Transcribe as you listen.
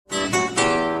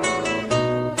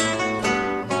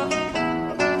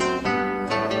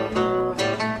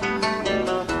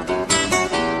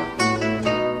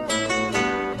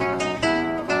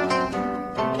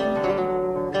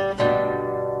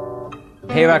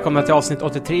Hej och välkomna till avsnitt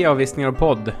 83 av Viskningar och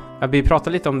podd. Vi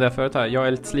pratade lite om det förut här. Jag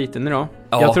är lite sliten idag.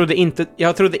 Ja.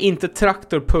 Jag trodde inte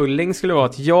traktorpulling skulle vara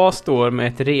att jag står med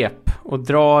ett rep och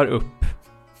drar upp,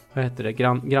 vad heter det,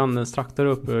 grannens traktor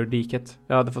upp ur diket.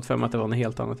 Jag hade fått för mig att det var något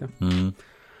helt annat. Ja.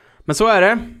 Men så är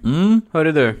det.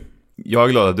 Hörru du. Jag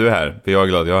är glad att du är här, för jag är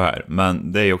glad att jag är här.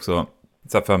 Men det är ju också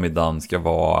så här, förmiddagen ska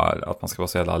vara att man ska vara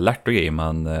så jävla alert och grejer.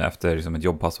 Men efter liksom ett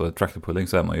jobbpass och ett traktorpulling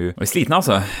så är man ju sliten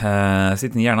alltså.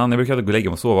 Sliten i hjärnan. Jag brukar gå och lägga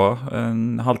mig och sova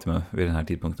en halvtimme vid den här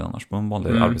tidpunkten annars på en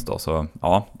vanlig arbetsdag. Så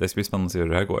ja, det blir spännande att se hur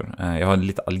det här går. Jag har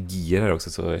lite allergier här också,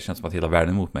 så det känns som att hela världen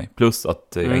är emot mig. Plus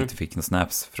att jag inte fick några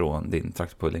snaps från din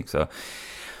traktorpulling. Så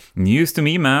news to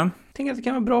me, man. Jag tänker att det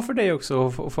kan vara bra för dig också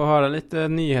att få höra lite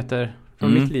nyheter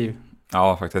från mitt liv.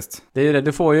 Ja, faktiskt. Det är ju det.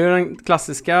 Du får ju den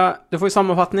klassiska... Du får ju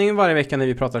sammanfattning varje vecka när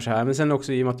vi pratar så här. Men sen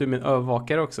också i och med att du är min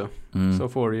övervakare också. Så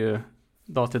får du ju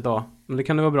dag till dag. Men det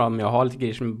kan det vara bra om jag har lite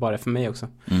grejer som bara är för mig också.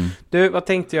 Du, vad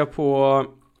tänkte jag på...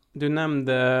 Du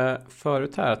nämnde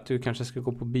förut här att du kanske ska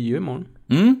gå på bio imorgon.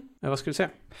 Vad ska du säga?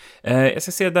 Jag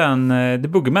ska se den The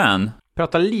Köpmannen.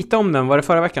 Prata lite om den. Var det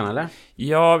förra veckan eller?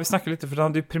 Ja, vi snackade lite för den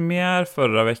hade ju premiär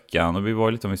förra veckan och vi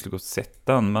var lite om vi skulle gå och sett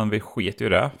den, men vi sket ju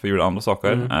det för vi gjorde andra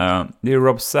saker. Det är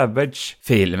Rob Savage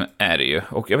film är det ju.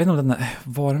 Och jag vet inte om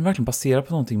var den verkligen baserad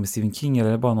på någonting med Stephen King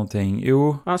eller bara någonting.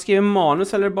 Jo. Han skrev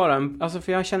manus eller bara en, alltså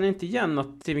för jag känner inte igen att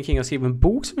Stephen King har skrivit en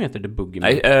bok som heter The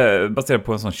Köpmannen. Nej, baserad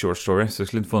på en sån short story, så jag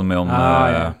skulle inte få med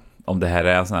om det här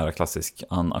är en sån här klassisk,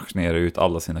 han auktionerar ut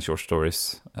alla sina short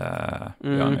stories.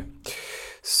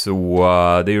 Så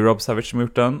det är ju Rob Savage som har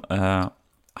gjort den.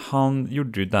 Han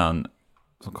gjorde ju den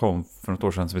som kom för något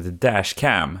år sedan som heter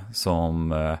Dashcam, som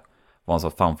var en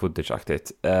sån fan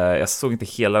footage-aktigt. Jag såg inte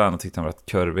hela den och tyckte han var rätt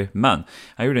kurvig, men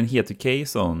han gjorde en helt okej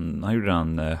sån. Han gjorde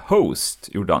en Host,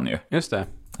 gjorde han ju. Just det.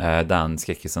 Den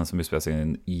skräckisen som utspelar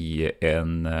sig i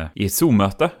ett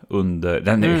Zoom-möte under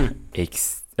den är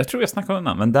jag tror jag snackade om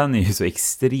den, men den är ju så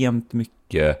extremt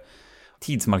mycket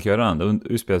tidsmarkörande. Den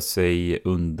utspelar sig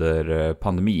under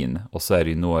pandemin, och så är det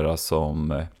ju några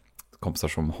kompisar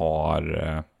som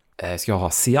ska ha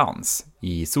seans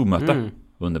i Zoom-möte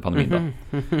under pandemin då.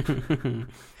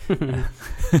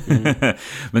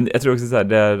 Men jag tror också så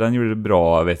här, den gjorde det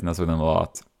bra, jag vet inte, så den var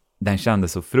att den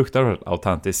kändes så fruktansvärt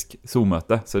autentisk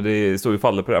Zoom-möte, så det står ju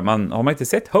fallet på det. Men har man inte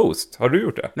sett Host? Har du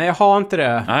gjort det? Nej, jag har inte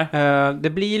det. Nej. Det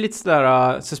blir lite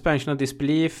sådär suspension of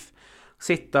disbelief.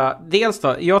 Sitta, dels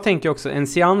då, jag tänker också, en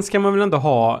seans kan man väl ändå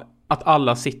ha att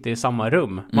alla sitter i samma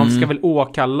rum. Man ska väl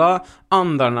åkalla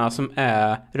andarna som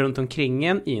är runt omkring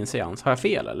en i en seans. Har jag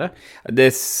fel, eller? Det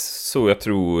är så jag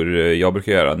tror jag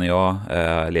brukar göra när jag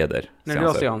leder när du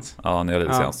har seans? Ja, när jag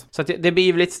leder seans. Så att det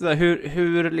blir lite sådär,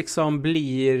 hur liksom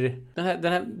blir...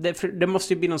 Det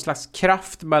måste ju bli någon slags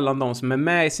kraft mellan de som är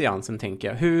med i seansen, tänker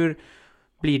jag. Hur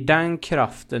blir den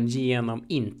kraften genom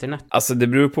internet? Alltså det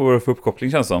beror på vad du får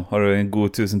uppkoppling, känns som. Har du en god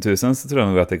 1000 så tror jag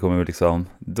nog att det kommer liksom...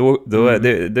 Då är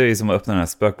det är ju som att öppna den här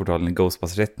spökportalen i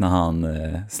Ghostbusters 1 när han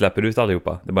släpper ut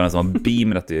allihopa. Det är bara en som har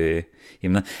beamrat i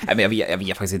himlen. Nej, men jag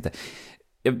vet faktiskt inte.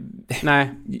 Nej,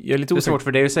 jag är lite det är svårt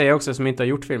för dig att säga också som inte har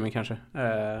gjort filmen kanske.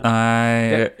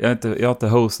 Nej, jag har inte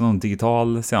hostat någon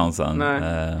digital seans än.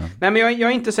 Nej, men jag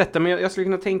har inte sett den, men jag skulle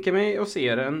kunna tänka mig att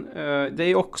se den. Det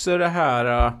är också det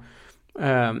här...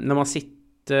 när man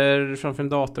sitter framför en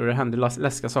dator och det händer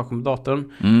läskiga saker på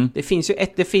datorn. Det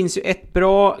finns ju ett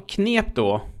bra knep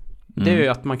då. Det är ju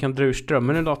att man kan dra ur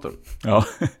strömmen ur datorn. Ja,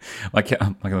 man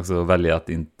kan också välja att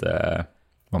inte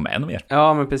vara med mer.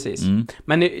 Ja, men precis.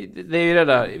 Men det är ju det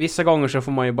där. Vissa gånger så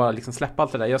får man ju bara liksom släppa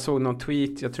allt det där. Jag såg någon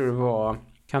tweet, jag tror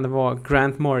det var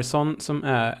Grant Morrison som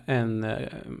är en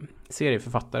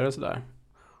serieförfattare och sådär.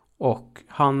 Och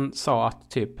han sa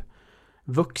att typ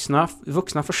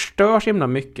vuxna förstör så himla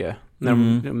mycket när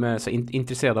de är så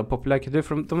intresserade av populärkultur,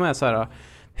 för de är så här: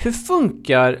 hur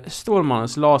funkar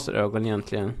Stålmannens laserögon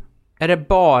egentligen? Är det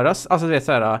bara, alltså det är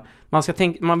så här, man ska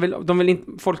tänka,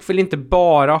 folk vill inte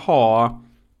bara ha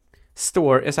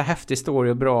så häftig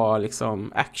story och bra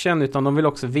liksom action, utan de vill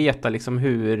också veta liksom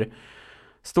hur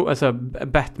alltså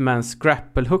Batmans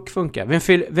grapple hook funkar.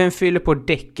 Vem fyller på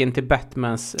däcken till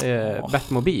Batmans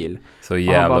Batmobil? Så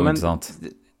jävla intressant.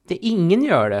 Ingen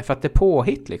gör det för att det är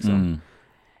påhitt liksom.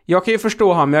 Jag kan ju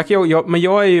förstå han, men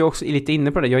jag är ju också lite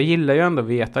inne på det. Jag gillar ju ändå att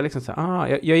veta liksom så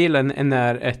jag gillar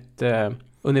när ett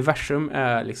universum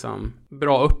är liksom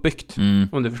bra uppbyggt,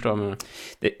 om du förstår mig.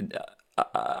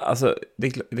 Alltså det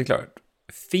är klart.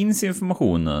 Finns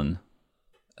informationen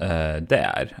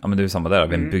Där. Ja, men det är ju samma där.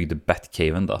 Vem byggde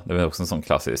Batcaven då? Det var också en sån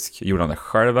klassisk. Gjorde han det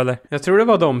själv, eller? Jag tror det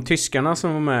var de tyskarna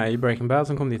som var med i Breaking Bad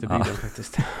som kom dit och byggde den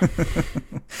faktiskt.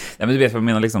 Ja, men du vet vad jag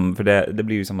menar liksom. För det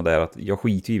blir ju samma där att jag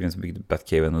skiter i vem som byggde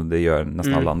Batcaven och det gör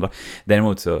nästan alla andra.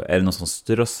 Däremot så är det någon som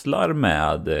strösslar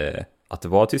med att det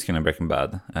var tyskarna i Breaking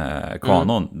Bad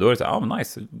kanon, då är det så här,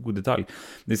 nice, god detalj.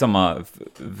 Det är samma,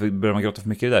 börjar man gråta för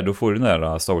mycket där, då får du den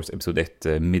där Star Wars Episod 1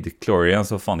 Midi-chlorian,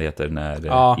 så fan det heter,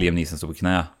 när Liam Neeson står på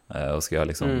knä och ska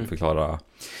liksom förklara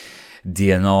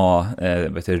DNA,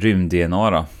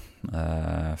 rymd-DNA då,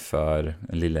 för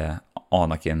en lille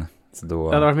Anakin. Så då...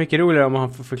 Det hade varit mycket roligare om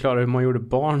man får förklara hur man gjorde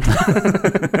barn.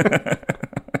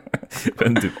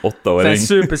 En typ 8-åring.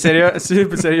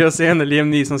 Superseriös scen när Liam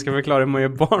Neeson ska förklara hur man gör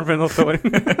barn för en 8-åring.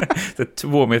 Så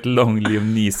 2 meter lång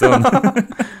Liam Neeson.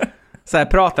 Så här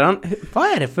pratar han. Vad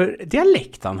är det för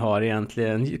dialekt han har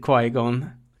egentligen, Qui-Gon?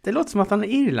 Det låter som att han är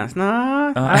irländsk.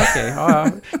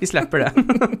 Okej, vi släpper det.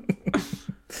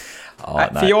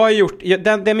 För jag har gjort,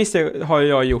 det misstag har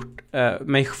jag gjort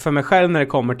för mig själv när det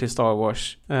kommer till Star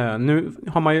Wars. Nu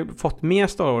har man ju fått mer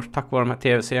Star Wars tack vare de här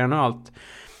tv-serierna och allt.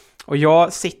 Och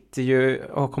jag sitter ju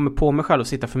och kommer på mig själv och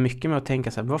sitter för mycket med att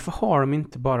tänka så här, varför har de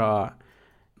inte bara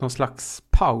någon slags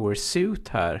power suit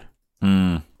här?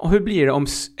 Och hur blir det om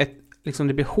liksom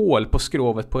det blir hål på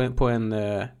skrovet på en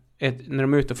när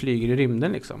de är ute och flyger i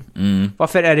rymden liksom?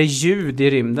 Varför är det ljud i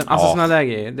rymden? Alltså såna där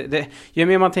grejer. Ju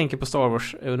mer man tänker på Star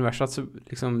Wars-universat så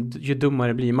liksom, ju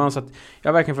dummare blir man. Så att jag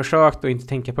har verkligen försökt att inte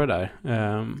tänka på det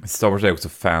där. Star Wars är också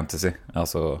fantasy.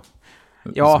 Alltså,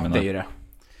 ja, det är ju det.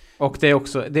 Och det är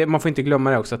också, man får inte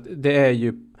glömma det också, att det är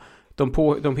ju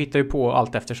de hittar ju på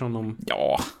allt eftersom de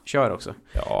kör också.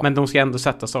 Ja. Men de ska ändå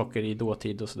sätta saker i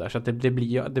dåtid och sådär, så att det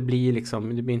blir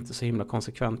liksom, det blir inte så himla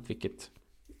konsekvent, vilket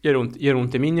gör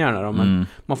ont i min hjärna då, men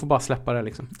man får bara släppa det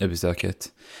liksom. Det blir säkert.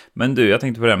 Men du, jag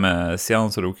tänkte på det här med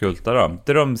seanser och ockulta då.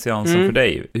 Drömseansen för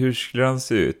dig, hur skulle den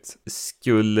se ut?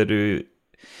 Skulle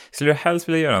du helst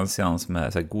vilja göra en seans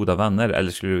med så här, goda vänner,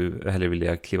 eller skulle du hellre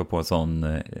vilja kliva på en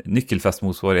sån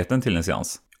nyckelfestmotsvarigheten till en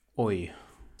seans? Oj,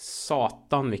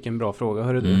 satan, vilken bra fråga,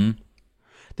 hörru du.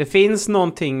 Det finns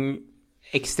någonting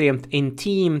extremt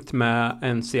intimt med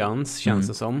en seans, känns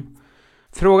det som.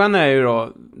 Frågan är ju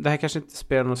då, det här kanske inte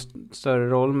spelar någon större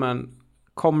roll, men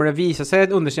kommer det visa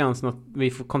sig under seansen att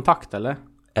vi får kontakt, eller?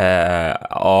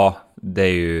 Ja,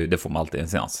 det får man alltid i en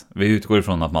seans. Vi utgår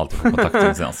ifrån att man alltid får kontakt i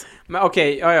en seans. Men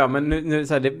okej, men nu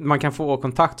så här, man kan få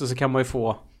kontakt och så kan man ju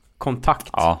få kontakt.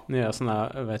 Ja. Nu är jag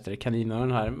såna,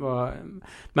 kaninöron här.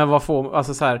 Men vad får,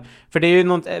 alltså så här, för det är ju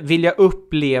något, vill jag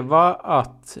uppleva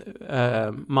att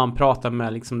man pratar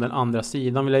med liksom den andra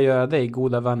sidan, vill jag göra det i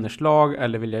goda vänners lag,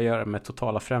 eller vill jag göra det med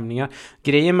totala främlingar?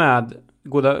 Grejen med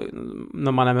goda,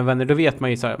 när man är med vänner, då vet man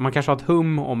ju så här, man kanske har ett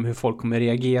hum om hur folk kommer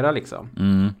reagera liksom.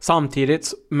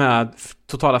 Samtidigt med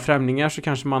totala främlingar så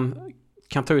kanske man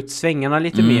kan ta ut svängarna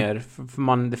lite mer,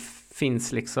 för det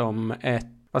finns liksom ett,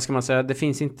 vad ska man säga, det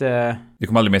finns inte... Du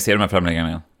kommer aldrig mer se de här främlingarna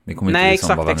igen. Det kommer inte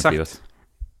liksom vara vännerlivet.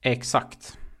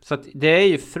 Exakt. Så att det är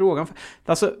ju frågan.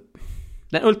 Alltså,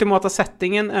 den ultimata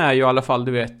settingen är ju i alla fall,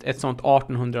 du vet, ett sånt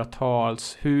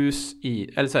 1800-tals hus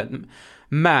eller så här,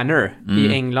 manor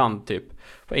i England typ.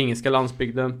 På engelska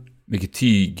landsbygden. Mycket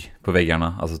tyg på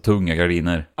väggarna, alltså tunga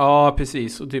gardiner. Ja,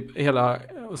 precis. Och typ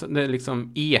och så, det är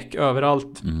liksom ek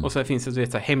överallt. Och så finns det, du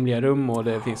vet, så här, hemliga rum, och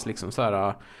det finns liksom så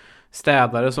här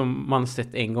städare som man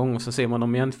sett en gång och så ser man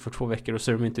dem igen för 2 veckor och så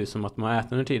ser de inte ut som att man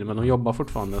äter under tiden, men de jobbar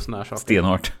fortfarande och såna här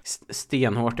saker.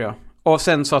 Stenhårt, ja. Och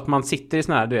sen så att man sitter i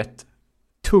såna här, du vet,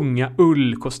 tunga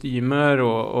ullkostymer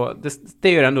och det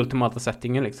är ju den ultimata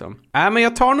settingen liksom. Men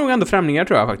jag tar nog ändå främlingar,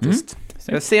 tror jag faktiskt.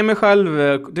 Jag ser mig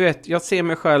själv, du vet,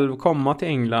 komma till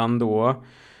England då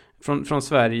från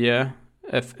Sverige,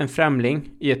 en främling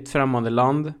i ett främmande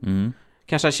land.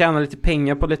 Kanske tjäna lite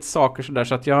pengar på lite saker sådär,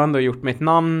 så att jag har ändå gjort mig ett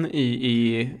namn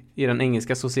i den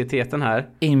engelska societeten här.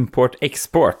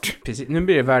 Import-export. Precis, nu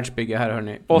blir det världsbygge här,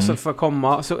 hörni. Och så får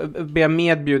komma, så blir jag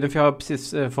medbjuden, för jag har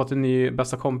precis fått en ny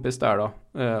bästa kompis där då.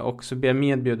 Och så blir jag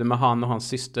medbjuden med han och hans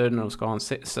syster när de ska ha en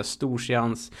stor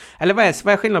seans. Eller vad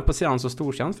är skillnaden på seans och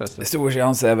stor seans förresten? Stor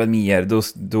seans är väl mer,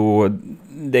 då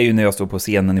det är ju när jag står på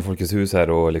scenen i Folkets hus här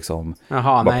och liksom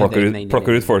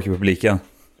plockar ut folk i publiken.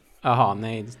 Jaha,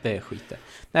 nej, det är skit.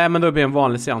 Nej, men då blir det en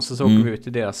vanlig seans, och så åker vi ut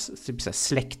till deras typ så här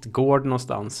släktgård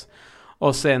någonstans.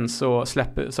 Och sen så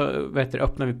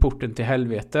öppnar vi porten till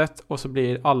helvetet, och så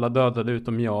blir alla dödade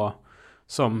utom jag,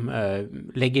 som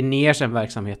lägger ner sin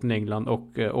verksamhet i England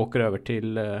och åker över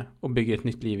till och bygger ett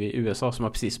nytt liv i USA, som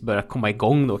har precis börjat komma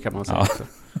igång då, kan man säga. Ja.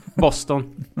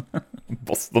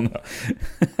 Boston.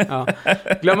 Ja.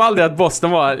 Glöm aldrig att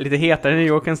Boston var lite hetare än New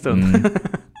York en stund.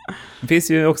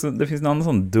 finns ju också, det finns en annan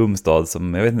sån dum stad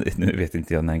som, nu vet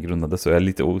inte jag när den grundades, så jag är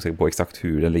lite osäker på exakt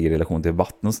hur den ligger i relation till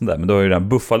vatten och sånt där, men då har ju den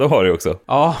Buffalo har det också.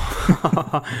 Ja,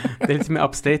 det är lite mer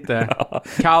upstate där.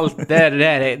 Kallt, det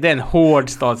är en hård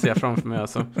stad ser jag framför mig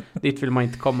alltså. Dit vill man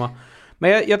inte komma.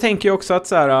 Men jag tänker ju också att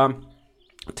så här,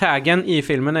 taggen i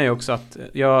filmen är ju också att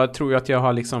jag tror ju att jag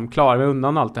har liksom klarat mig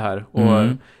undan allt det här och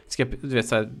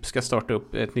ska starta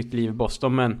upp ett nytt liv i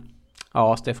Boston, men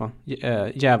ja, Stefan,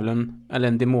 djävulen eller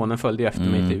en demonen följde ju efter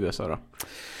mig till USA då.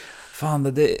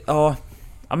 Fan, ja,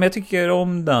 men jag tycker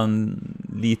om den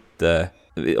lite.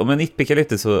 Om jag nitpickar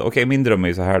lite så, okej, min dröm är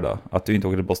ju så här då, att du inte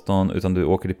åker till Boston utan du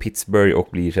åker till Pittsburgh och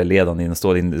blir så ledande inom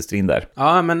stålindustrin där.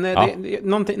 Ja, men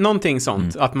någonting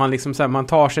sånt, att man liksom så här, man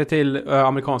tar sig till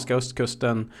amerikanska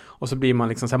östkusten och så blir man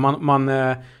liksom så här,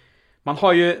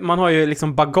 man har ju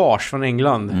liksom bagage från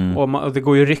England och det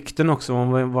går ju rykten också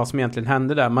om vad som egentligen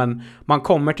händer där, men man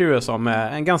kommer till USA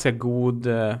med en ganska god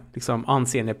liksom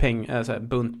ansenlig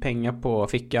bunt pengar på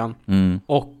fickan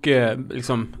och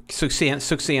liksom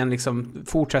succén liksom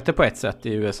fortsätter på ett sätt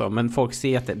i USA, men folk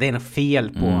ser att det är något fel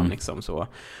på honom liksom så.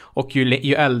 Och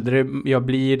ju äldre jag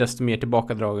blir, desto mer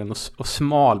tillbakadragen och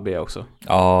smal blir jag också.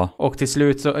 Ja. Och till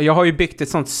slut så, jag har ju byggt ett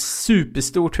sånt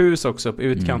superstort hus också på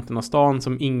utkanten av stan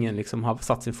som ingen liksom har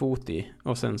satt sin fot i.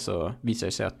 Och sen så visar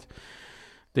det sig att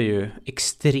det är ju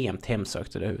extremt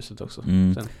hemsökt det där huset också.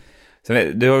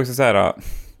 Sen det är också så här,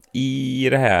 i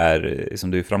det här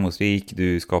som du är framgångsrik,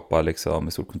 du skapar liksom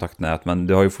ett stort kontaktnät, men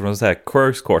du har ju fortfarande så här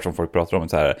quirks som folk pratar om,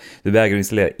 så här, du vägrar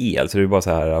installera el, så det är bara så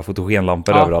här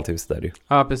fotogenlampor överallt i huset där.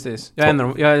 Ja, precis. Jag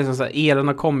är liksom så här, elen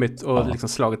har kommit och liksom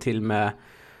slagit till med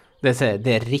det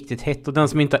är riktigt hett, och den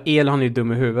som inte har el, han är ju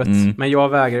dum i huvudet. Men jag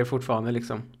vägrar ju fortfarande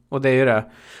liksom. Och det är ju det.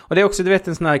 Och det är också, du vet,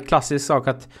 en sån här klassisk sak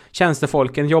att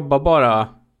tjänstefolken jobbar bara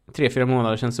 3-4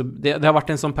 månader sedan, så det har varit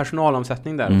en sån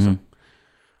personalomsättning där också.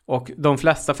 Och de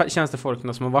flesta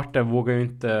tjänstefolkerna som har varit där vågar ju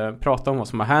inte prata om vad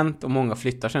som har hänt, och många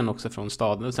flyttar sen också från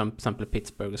staden, till exempel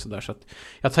Pittsburgh och sådär, så att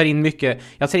jag tar in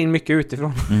mycket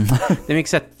utifrån. Det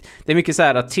är mycket så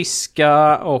här att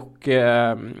tyska och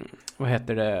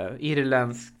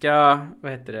irländska,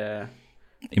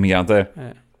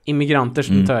 immigranter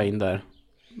som tar jag in där.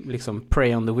 Liksom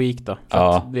prey on the week då.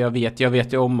 För att jag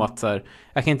vet ju om att så här,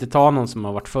 jag kan inte ta någon som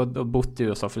har varit född och bott i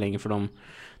USA för länge, för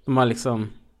de har liksom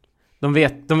de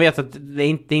vet att det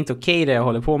är inte okej det jag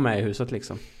håller på med i huset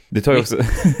liksom. Det tar ju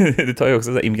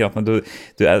också så här, immigranterna,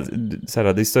 det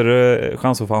är större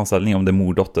chans att få anställning om det är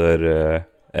mor-dotter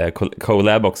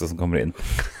collab också som kommer in.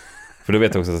 För då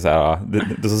vet jag också så här, det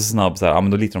är så snabbt så här,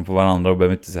 men då litar de på varandra och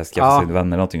behöver inte så här, skaffa sig vänner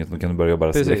eller någonting, utan de kan börja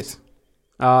bara direkt.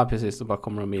 Ja, precis, då bara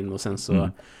kommer de in och sen så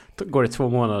går det 2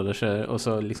 månader så, och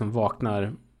så liksom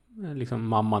vaknar liksom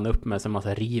mamman upp med en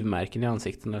massa rivmärken i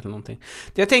ansikten eller någonting.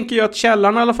 Jag tänker ju att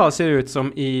källaren i alla fall ser ut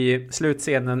som i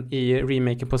slutscenen i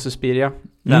remaken på Suspiria.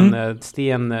 Den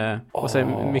sten och så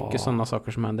mycket sådana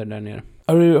saker som händer där nere.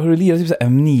 Har du lirat typ så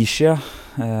Amnesia,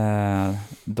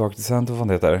 Dark Descent, vad fan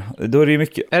det heter? Då är det ju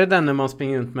mycket. Är det den när man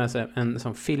springer runt med en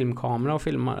sån filmkamera och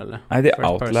filmar eller? Nej, det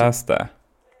är Outlast det.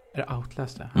 Är det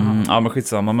Outlast det? Ja, men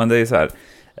skitsamma, men det är så här.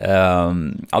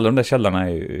 Alla de där källarna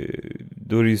är ju,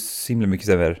 då är det ju så himla mycket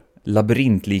så här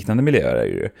labyrintliknande miljöer är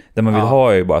ju. Det man vill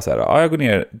ha är ju bara så här, jag går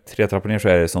ner 3 trappor ner, så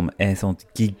är det som ett sånt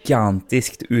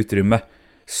gigantiskt utrymme.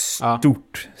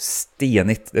 Stort,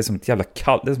 stenigt. Det är som ett jävla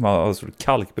det är som ett stort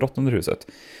kalkbrott under huset.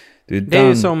 Det är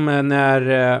ju som när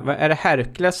är det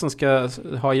Herkules som ska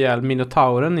ha ihjäl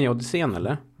minotauren i Odysseen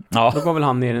eller? Ja. Då går väl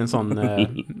han ner i en sån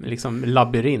liksom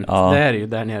labyrint. Det är ju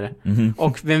där nere.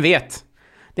 Och vem vet?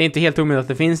 Det är inte helt omöjligt att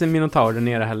det finns en minotaur där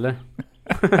nere heller.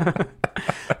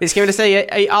 Vi ska väl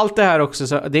säga i allt det här också,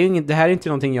 så det här är inte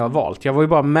någonting jag har valt. Jag var ju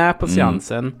bara med på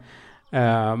seansen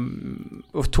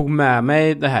och tog med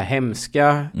mig det här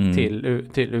hemska till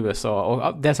USA,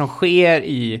 och det som sker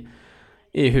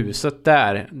i huset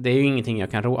där, det är ju ingenting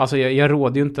jag kan alltså jag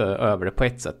råder ju inte över det på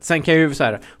ett sätt. Sen kan jag ju så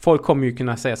här, folk kommer ju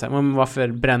kunna säga så här, men varför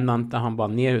brände inte han bara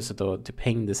ner huset och typ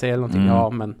hängde sig eller någonting? Ja,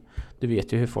 men du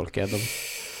vet ju hur folk är.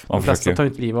 De flesta tar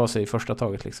inte liv av sig i första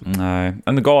taget liksom. Nej,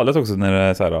 men det är galet också när det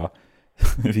är så här,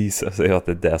 visar sig att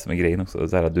det är det som är grejen också.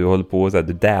 Så här, du håller på så här,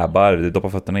 du dabbar, du doppar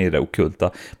fötterna i det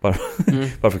ockulta bara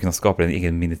för att kunna skapa en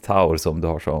egen minotaur som du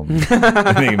har som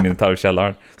en egen minotaur i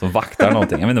källaren som vaktar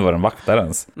någonting. Jag vet inte vad den vaktar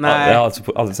ens. Nej. Det är alltså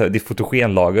så här, det är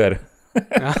fotogenlager.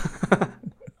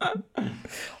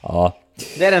 Ja.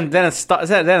 Det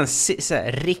är den så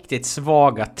här, riktigt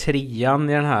svaga trian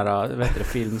i den här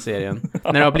filmserien.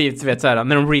 När det har blivit, vet, så här,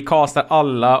 när de recastar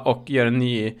alla och gör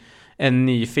en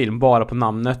ny film bara på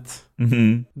namnet.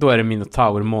 Då är det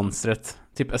Minotaur-monstret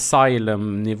typ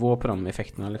Asylum-nivå på de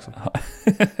effekterna liksom.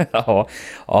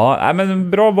 Ja,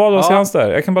 men bra val av seans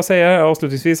där. Jag kan bara säga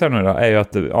avslutningsvis här nu då, är ju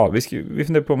att vi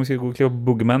funderar på om vi ska gå och kliva på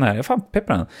Boogeyman här. Jag fan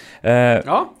peppar den.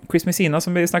 Chris Messina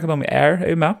som vi snackat om i Air är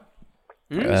ju med.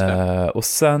 Och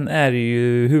sen är det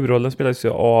ju huvudrollen spelas ju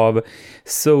av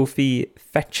Sophie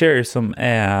Thatcher som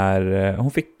är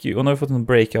hon har ju fått en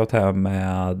breakout här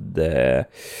med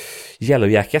Yellow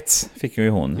Jackets fick ju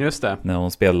hon. Just det. När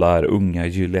hon spelar unga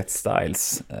Juliette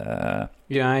Stiles.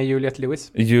 Juliette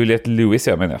Lewis. Juliette Lewis,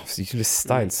 jag menar. Juliette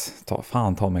Stiles.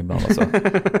 Ta mig ibland alltså.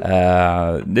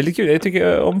 Det är lite kul. Jag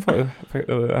tycker om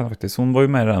faktiskt. Hon var ju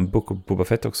med i den Book of Boba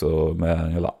Fett också med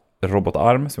en jävla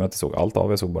robotarm som jag inte såg allt av.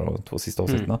 Jag såg bara de 2 sista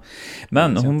avsnitten.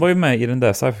 Men hon var ju med i den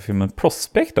där sci-fi-filmen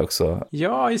Prospect också.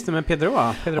 Ja, just det, med Pedro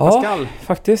Pascal.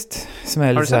 Faktiskt. Som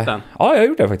är har du sett den? Ja, jag har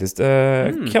gjort det faktiskt.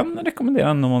 Kan rekommendera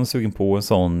den om man är sugen på en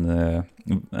sån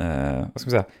vad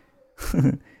ska man säga?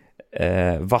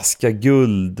 Vaska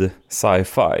guld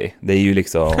sci-fi. Det är ju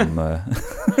liksom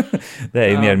det är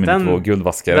ju mer eller mindre 2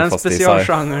 guldvaskare den fast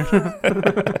specialgenren.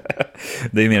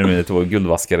 Det är mer eller mindre 2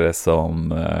 guldvaskare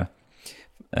som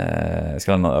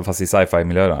ska landa fast i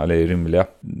sci-fi-miljö eller i rymdmiljö.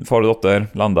 Far och dotter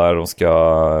landar och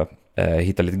ska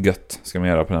hitta lite gött ska de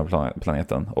göra på den här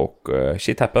planeten och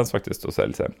shit happens faktiskt och så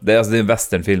det är en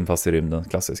westernfilm fast i rymden,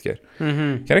 klassiker.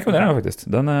 Kan jag rekommendera den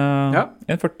faktiskt. Den är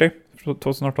 1,40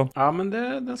 2018. Ja, men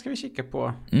den ska vi kika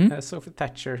på. Sophie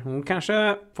Thatcher. Hon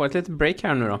kanske får ett litet break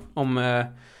här nu då om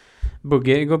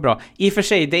Boogie går bra. I och för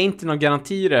sig, det är inte någon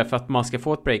garanti där för att man ska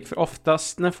få ett break. För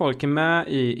oftast när folk är med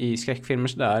i skräckfilmer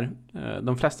sådär,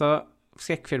 de flesta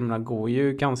skräckfilmerna går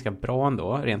ju ganska bra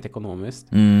ändå, rent ekonomiskt.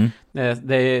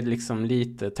 Det är liksom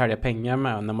lite tälja pengar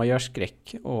med när man gör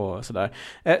skräck och sådär.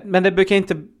 Men det brukar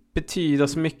inte betyda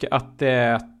så mycket att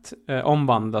det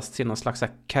omvandlas till någon slags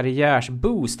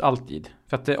karriärsboost alltid.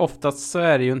 För att oftast så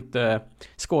är det ju inte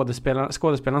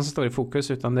skådespelaren som står i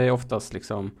fokus, utan det är oftast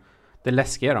liksom det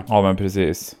läskiga då. Ja, men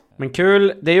precis. Men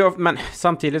kul, det är ju, men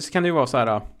samtidigt så kan det ju vara så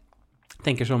här,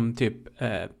 tänker som typ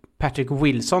Patrick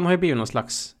Wilson har ju blivit någon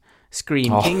slags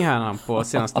Scream King här på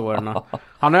senaste åren.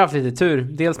 Han har haft lite tur,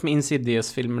 dels med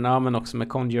Insidious-filmerna men också med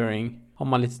Conjuring. Har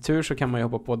man lite tur så kan man ju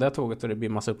hoppa på det tåget och det blir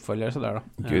massa uppföljare sådär då.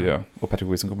 Gud ja, och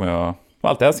Patrick Wilson kommer jag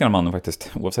alltid älskar den mannen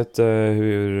faktiskt, oavsett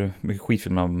hur mycket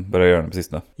skitfilm han börjar göra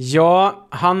precis nu. Ja,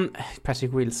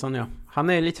 Patrick Wilson, ja. Han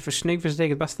är lite för snygg för sitt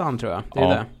eget bästa, han tror jag. Det är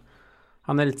det.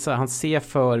 Han är lite så här, han ser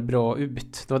för bra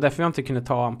ut. Det var därför jag inte kunde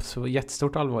ta han på så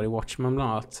jättestort allvar i Watchmen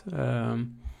bland annat.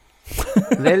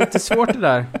 Det är lite svårt det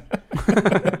där.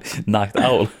 Night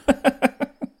Owl.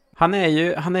 Han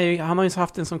har ju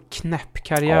haft en sån knäpp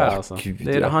karriär alltså.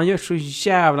 Gud, han gör så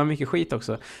jävla mycket skit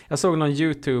också. Jag såg någon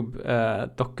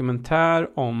YouTube-dokumentär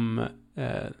om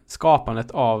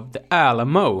skapandet av The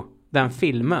Alamo, den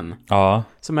filmen. Ja.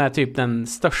 Som är typ den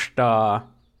största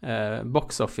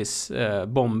box office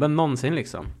bomben någonsin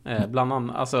liksom. Bland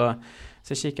annat, alltså,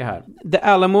 så kika här. The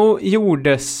Alamo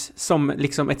gjordes som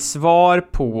liksom ett svar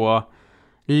på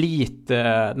lite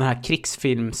den här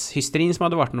krigsfilmshysterin som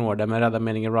hade varit några år där med Rädda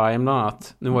meningen Ryan bland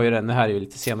annat. Nu var ju det här är ju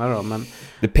lite senare då, men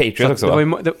The Patriot också,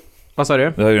 va? Vad sa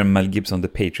du? Det har ju Mel Gibson, The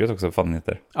Patriot också, vad fan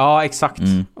heter. Ja, exakt.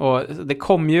 Och det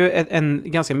kom ju en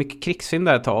ganska mycket krigsfilm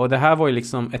där ett tag, och det här var ju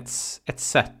liksom ett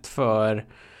sätt för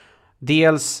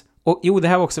dels, och det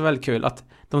här var också väldigt kul, att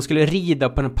de skulle rida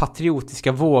på den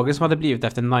patriotiska vågen som hade blivit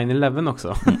efter 9/11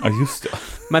 också. Ja, just det.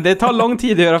 Men det tar lång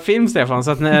tid att göra film, Stefan,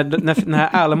 så att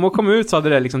när Alamo kom ut så hade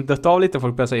det liksom dött av lite,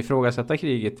 folk började ifrågasätta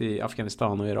kriget i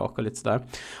Afghanistan och Irak och lite sådär.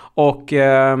 Och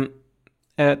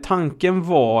tanken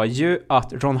var ju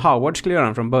att Ron Howard skulle göra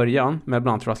den från början med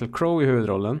bland annat Russell Crowe i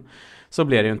huvudrollen. Så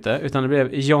blev det ju inte, utan det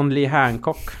blev John Lee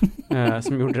Hancock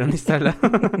som gjorde den istället.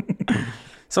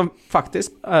 Som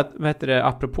faktiskt,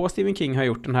 apropå Stephen King, har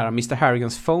gjort den här Mr.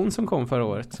 Harrigans Phone som kom förra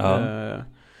året.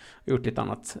 Gjort lite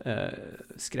annat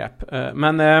skräp.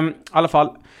 Men i alla fall,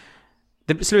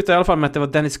 det slutade i alla fall med att det var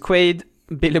Dennis Quaid,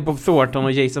 Billy Bob Thornton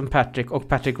och Jason Patrick och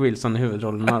Patrick Wilson i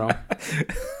huvudrollerna då.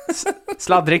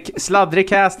 Sladdrig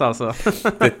cast alltså.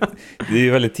 Det är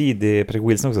ju väldigt tidig Patrick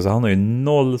Wilson också, så han har ju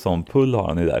noll sån pull har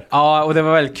han ju där. Ja, och det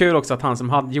var väldigt kul också att han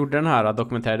som gjorde den här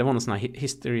dokumentären, det var någon sån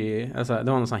här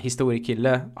det var någon sån här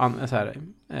historiekille, så här,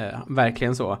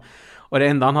 verkligen så. Och det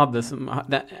enda han hade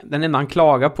den enda han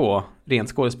klagade på rent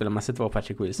skådespelarmässigt var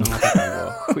Patrick Wilson. Han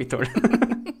var skithård.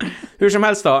 Hur som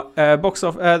helst då,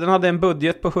 den hade en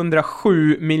budget på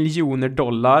 $107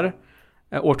 miljoner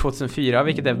år 2004,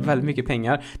 vilket är väldigt mycket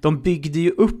pengar. De byggde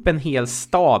ju upp en hel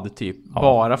stad typ,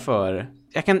 bara för...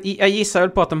 Jag gissar väl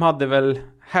på att de hade väl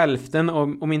hälften,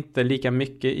 om inte lika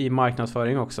mycket i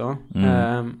marknadsföring också.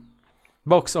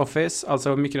 Box office, alltså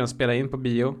hur mycket de spelade in på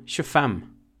bio, 25.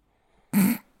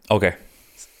 Okej.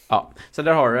 Ja, så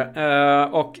där har du det.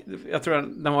 Och jag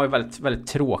tror den var ju väldigt, väldigt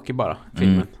tråkig bara,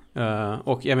 filmen.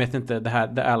 Och jag vet inte, det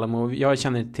här The Alamo, jag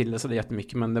känner inte till det så det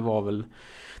jättemycket, men det var väl...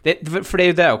 för det är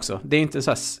ju det också. Det är inte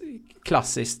så här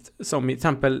klassiskt som i till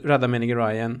exempel Rädda Meningen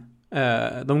Ryan.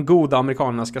 De goda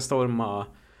amerikanerna ska storma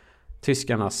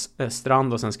tyskarnas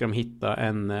strand och sen ska de hitta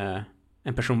en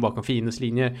person bakom fiendens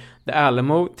linjer. The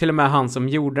Alamo, till och med han som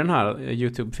gjorde den här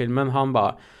YouTube-filmen, han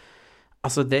bara,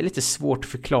 alltså det är lite svårt att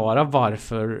förklara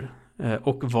varför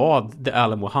och vad The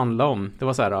Alamo handlar om. Det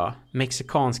var så här,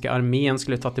 mexikanska armén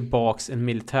skulle ta tillbaks en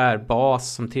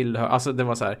militärbas som tillhör, alltså det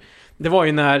var så här, det var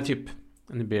ju när typ,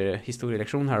 nu blir det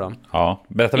historielektion här då. Ja,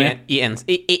 berätta mer. I en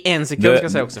sekund ska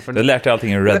jag säga också. Du lärde dig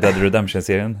allting i Red Dead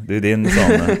Redemption-serien. Det är din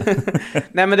sån.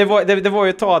 Nej, men det var ju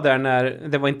ett tag där när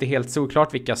det var inte helt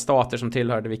såklart vilka stater som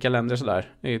tillhörde vilka länder sådär.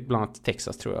 Bland annat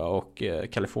Texas tror jag, och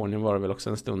Kalifornien var det väl också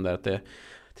en stund där att det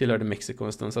tillhörde Mexiko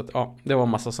en stund. Så att ja, det var en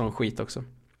massa sån skit också.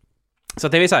 Så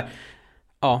att det är så här,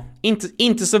 ja,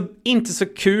 inte så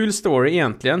kul story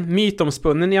egentligen.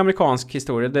 Mytomspunnen i amerikansk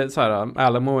historia, det är så här,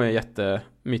 Alamo är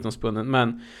jättemytomspunnen,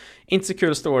 men inte så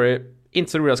kul story,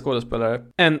 inte så roliga skådespelare.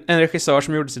 En regissör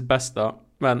som gjorde sitt bästa,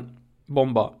 men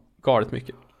bomba galet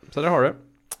mycket. Så där har du.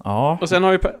 Ja. Och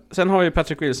sen har ju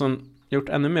Patrick Wilson gjort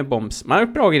ännu mer bombs. Man har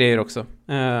gjort bra grejer också,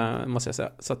 måste jag säga.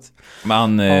 Så att,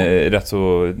 men rätt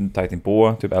så tajt in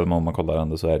på typ Elmo, om man kollar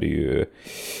ändå, så är det ju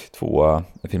 2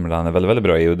 filmer där han är väldigt, väldigt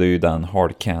bra i, och det är ju den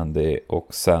Hard Candy och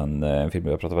sen en film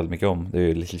jag pratar väldigt mycket om, det är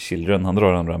ju Little Children. Han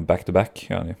drar den back to back,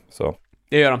 så.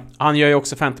 Det gör han. Han gör ju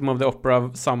också Phantom of the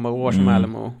Opera samma år som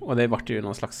Alamo, och det vart ju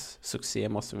någon slags succé,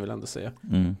 måste vi väl ändå säga.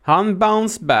 Han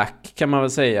bounce back, kan man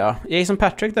väl säga. Jason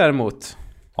Patrick däremot.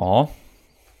 Ja.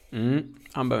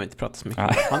 Han behöver inte prata så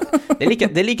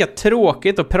mycket. Det är lika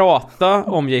tråkigt att prata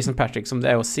om Jason Patrick som det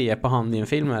är att se på han i en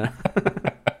film här.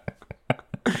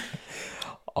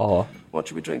 Ja. What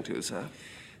should we drink to, sir?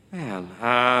 Well,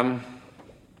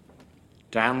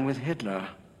 down with Hitler.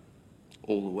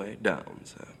 All the way down,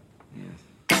 sir. Yes.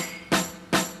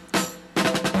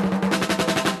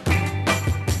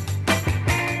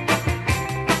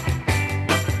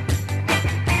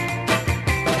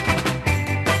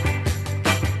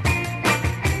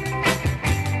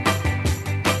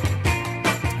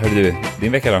 Hörru du,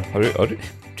 din vecka då? Har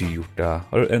du gjort det?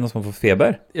 Är det någon som har fått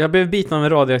feber? Jag blev biten av en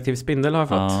radioaktiv spindel, har jag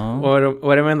fått.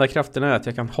 Och de enda krafterna är att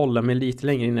jag kan hålla mig lite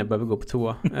längre innan jag behöver gå på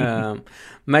toa.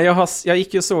 Men jag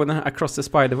gick ju och såg den här Across the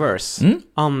Spider-Verse.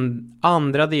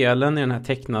 Andra delen i den här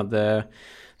tecknade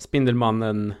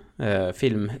Spindelmannen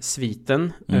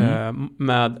filmsviten.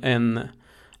 Med en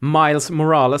Miles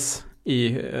Morales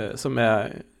som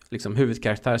är liksom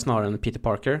huvudkaraktär snarare än Peter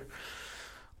Parker.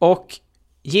 Och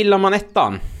gillar man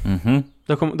ettan,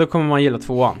 då kommer man gilla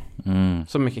tvåan.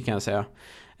 Så mycket kan jag säga.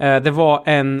 Det var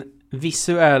en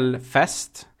visuell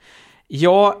fest.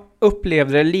 Jag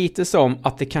upplevde det lite som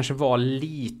att det kanske var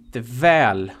lite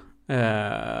väl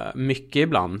mycket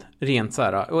ibland. Rent så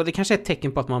här. Och det kanske är ett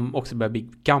tecken på att man också börjar bli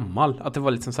gammal. Att det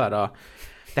var lite så här.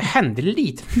 Det hände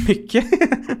lite mycket.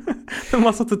 När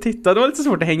man satt och tittade. Det var lite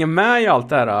svårt att hänga med i allt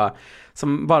det här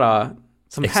som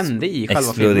hände i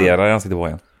själva filmen. Exploderar i ansiktet på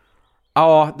igen.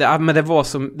 Ja, men det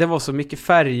var så mycket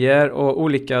färger och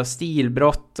olika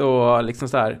stilbrott och liksom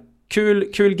så här.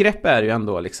 Kul grepp är det ju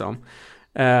ändå liksom.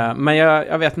 Men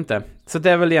jag vet inte. Så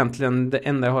det är väl egentligen det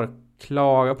enda jag har att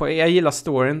klaga på. Jag gillar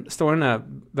storyn. Storyn är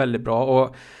väldigt bra.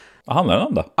 Och vad handlar den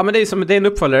om då? Ja, men det är en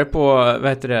uppföljare på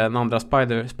den andra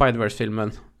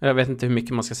Spider-Verse-filmen. Jag vet inte hur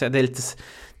mycket man ska säga.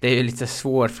 Det är lite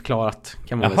svårförklarat,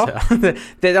 kan man väl säga.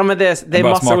 Det är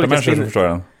massa olika människor som förstår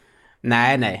den.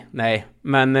 Nej.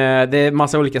 Men det är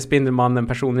massa olika Spindelmannen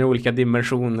personer i olika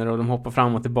dimensioner och de hoppar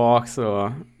fram och tillbaks och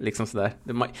liksom sådär.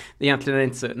 Egentligen är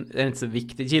det inte så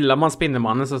viktigt. Gillar man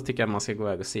Spindelmannen så tycker jag att man ska gå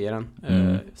iväg och se den.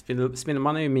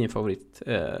 Spindelmannen är ju min favorit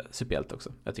superhjälte också.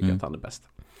 Jag tycker att han är bäst.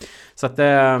 Så att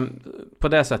på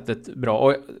det sättet bra.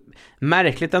 Och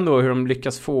märkligt ändå hur de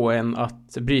lyckas få en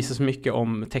att bry sig så mycket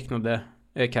om tecknade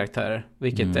karaktärer.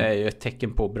 Vilket är ju ett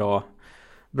tecken på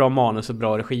bra manus och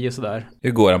bra regi och sådär.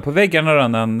 Hur går han på väggarna då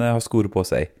när han har skor på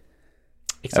sig?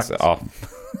 Exakt. Alltså, ja.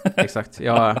 Exakt.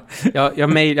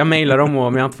 Jag mejlar dem men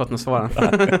jag har inte fått något svar.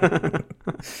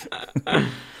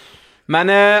 Men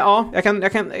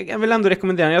jag vill ändå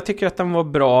rekommendera den. Jag tycker att den var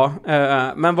bra.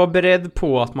 Men var beredd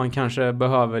på att man kanske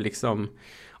behöver liksom,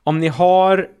 om ni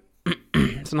har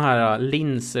såna här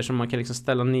linser som man kan liksom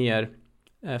ställa ner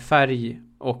färg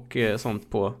och sånt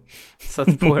på,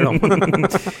 sätt på dem.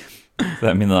 Det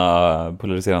är mina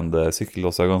polariserande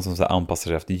cykellåsögon som så här anpassar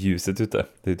sig efter ljuset ute.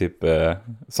 Det är typ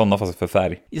sådana fast för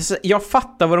färg. Jag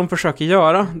fattar vad de försöker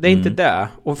göra. Det är inte det.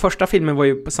 Och första filmen var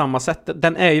ju på samma sätt.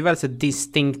 Den är ju väldigt så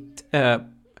distinkt...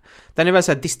 den är väldigt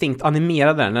så distinkt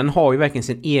animerad. Den har ju verkligen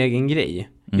sin egen grej.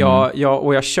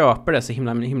 Och jag köper det så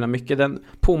himla mycket. Den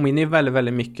påminner ju väldigt,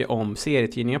 väldigt mycket om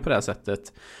serietidningar på det här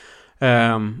sättet.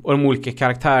 Och de olika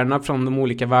karaktärerna från de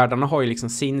olika världarna har ju liksom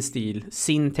sin stil,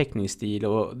 sin teckningsstil,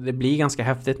 och det blir ganska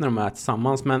häftigt när de är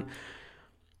tillsammans. Men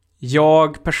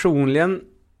jag personligen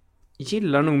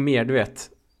gillar nog mer, du vet,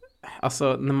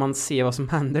 alltså när man ser vad som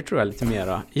händer, tror jag lite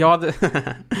mera.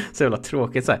 Så jävla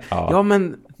tråkigt så här. Ja,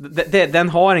 men den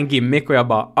har en gimmick, och jag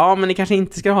bara, men ni kanske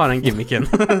inte ska ha den gimmicken.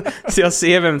 Så jag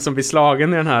ser vem som blir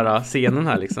slagen i den här scenen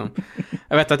här liksom.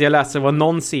 Jag vet att jag läste, det var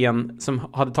någon scen som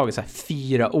hade tagit så här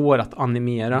 4 år att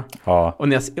animera. Ja. Och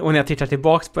när jag tittar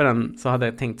tillbaks på den så hade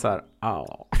jag tänkt så här,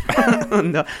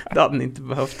 det hade ni inte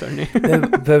behövt, hörni.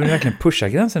 Behöver ni verkligen pusha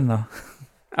gränserna?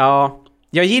 Ja,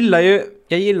 jag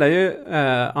gillar ju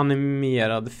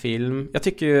animerad film. Jag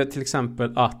tycker ju till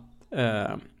exempel att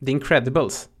The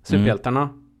Incredibles, superhjältarna,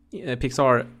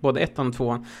 Pixar, både 1 och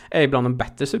 2, är bland de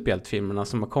bättre superhjältefilmerna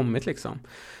som har kommit liksom.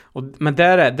 Men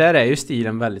där är ju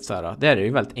stilen väldigt så här, där är det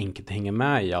ju väldigt enkelt att hänga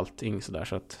med i allting så där,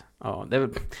 så att ja,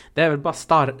 det är väl bara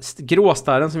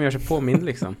gråstarren som gör sig påmind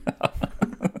liksom.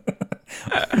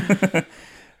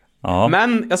 Ja.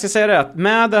 Men jag ska säga det att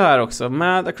med det här också,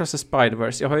 med Across the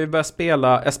Spider-Verse, jag har ju börjat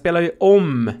jag spelar ju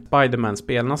om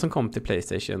Spider-Man-spelarna som kom till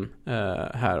PlayStation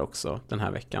här också den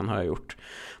här veckan har jag gjort.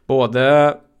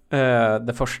 Både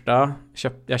det första,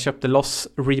 jag köpte loss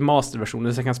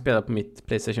remaster-versionen så jag kan spela på mitt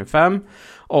PlayStation 5,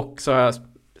 och så har jag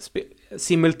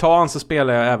simultant så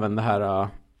spelar jag även det här,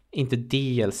 inte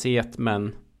DLC-et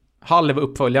men halva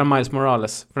uppföljaren Miles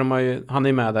Morales, för han är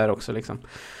ju med där också liksom.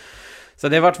 Så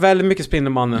det har varit väldigt mycket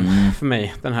Spindelmannen för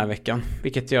mig den här veckan,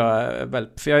 vilket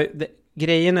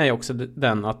grejen är ju också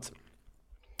den att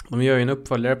de gör ju en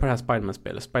uppföljare på det här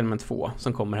Spider-Man-spelet, Spider-Man 2,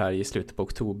 som kommer här i slutet på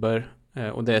oktober,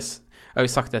 och det är, jag har ju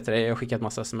sagt det till dig, jag har skickat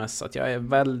massa sms att jag är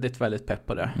väldigt, väldigt pepp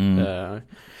på det.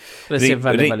 Det ser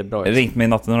väldigt bra ut. Ringt mig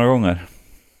natten några gånger.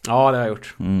 Ja, det har jag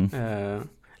gjort.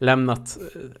 Lämnat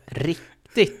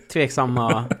riktigt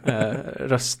tveksamma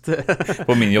röst.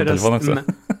 På min jobbtelefon också.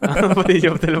 På din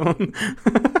jobbtelefon.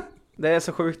 Det är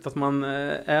så sjukt att man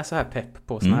är så här pepp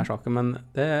på såna här saker, men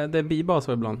det blir bara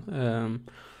så ibland.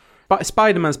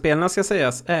 Spider-Man-spelarna ska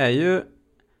sägas är ju,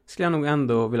 skulle jag nog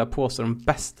ändå vilja påstå, de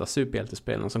bästa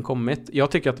superhjältespelarna som kommit.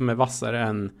 Jag tycker att de är vassare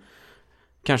än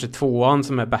kanske 2an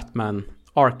som är Batman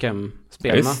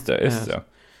Arkham-spelarna. Just det.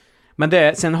 Men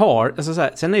sen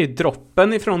är ju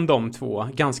droppen ifrån de två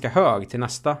ganska hög till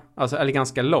nästa. Alltså, eller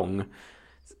ganska lång.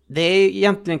 Det är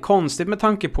egentligen konstigt med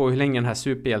tanke på hur länge den här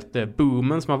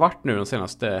superhjälte-boomen som har varit nu de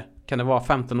senaste, kan det vara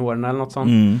 15 åren eller något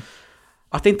sånt.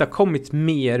 Att det inte har kommit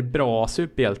mer bra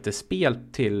superhjältespel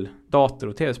till dator-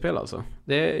 och tv-spel alltså.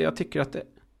 Jag tycker att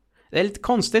det är lite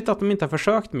konstigt att de inte har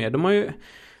försökt mer. De har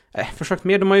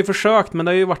ju försökt, men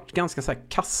det har ju varit ganska så här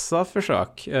kassa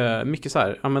försök. Mycket så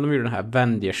här, ja, men de gjorde det här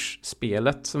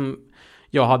Avengers-spelet som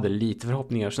jag hade lite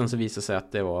förhoppningar, sen så visade sig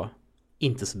att det var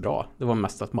inte så bra. Det var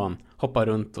mest att man hoppar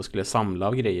runt och skulle samla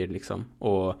av grejer liksom.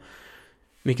 Och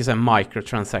mycket så här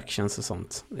microtransactions och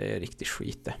sånt. Det är riktigt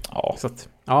skit det. Ja. Så att,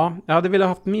 ja, jag hade velat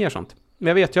haft mer sånt. Men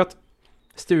jag vet ju att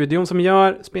studion som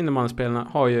gör Spindelmannen-spelarna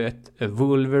har ju ett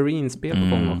Wolverine-spel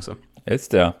på gång också.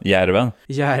 Just det, Järven,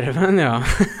 ja.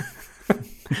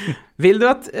 Vill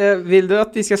du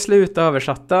att vi ska sluta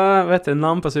översätta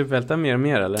namn på superhjältar mer och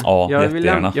mer, eller? Ja, jag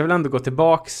vill ändå gå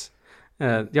tillbaks.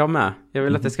 Jag med. Jag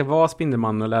vill att det ska vara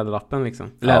Spindelmannen och Läderlappen liksom.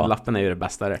 Läderlappen är ju det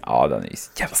bästa där. Ja, den är ju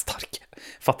så jävla stark.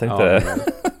 Fattar inte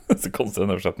så konstig en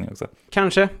översättning också.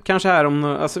 Kanske här om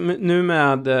alltså, nu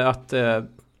med att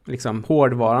liksom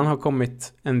hårdvaran har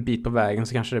kommit en bit på vägen,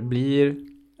 så kanske det blir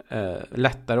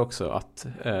lättare också att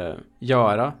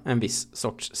göra en viss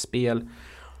sorts spel.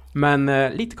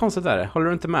 Men lite konstigt är det. Håller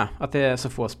du inte med att det är så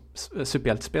få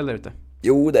superhjältespel där ute?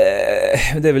 Jo,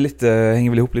 det är väl lite, hänger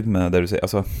väl ihop lite med det du säger.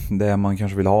 Alltså, det man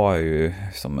kanske vill ha är ju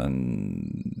som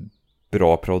en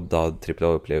bra proddad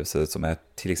AAA-upplevelse som är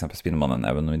till exempel Spindelmannen,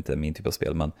 även om det inte är min typ av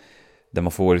spel. Men det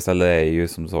man får istället är ju,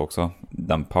 som du sa också,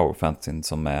 den power fantasyn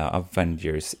som är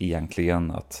Avengers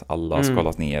egentligen. Att alla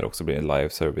skalas ner och så blir det live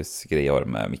service-grejer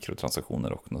med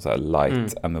mikrotransaktioner och något så här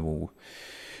light MMO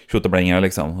tjottablängar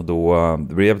liksom. Och då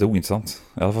det blir det jävligt ointressant,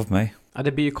 i alla fall för mig. Ja,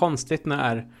 det blir ju konstigt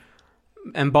när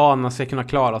en bana ska kunna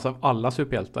klaras av alla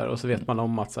superhjältar och så vet man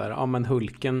om att så här, ja men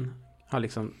Hulken har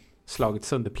liksom slagit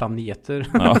sönder planeter.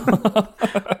 Ja.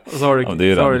 Och så har du, Ja, det är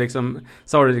ju så har den.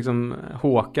 du liksom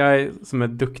Hawkeye som är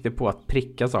duktig på att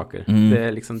pricka saker. Det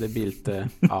är liksom, det blir lite,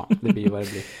 det blir vad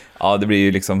det blir. Ja, det blir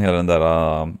ju liksom hela den där...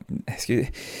 man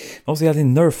måste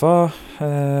egentligen nerfa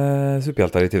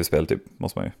superhjältar i tv-spel typ,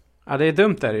 måste man ju. Ja, det är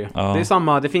dumt är det ju. Ja. Det är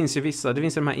samma, det finns ju de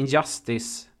här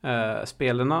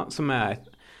Injustice-spelarna som är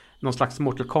någon slags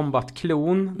Mortal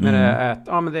Kombat-klon.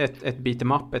 När det är ett beat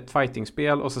 'em up, ett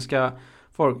fighting-spel, och så ska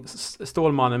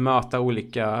Stålmannen möta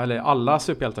olika, eller alla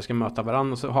superhjältar ska möta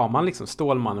varandra, och så har man liksom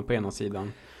Stålmannen på ena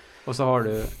sidan. Och så har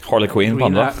du Harley Quinn på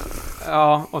andra.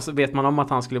 Ja, och så vet man om att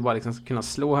han skulle bara liksom kunna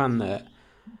slå henne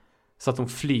så att de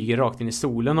flyger rakt in i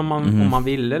solen om man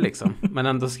ville liksom. Men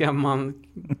ändå ska man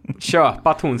köpa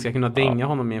att hon ska kunna dänga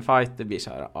honom i en fight. Det blir så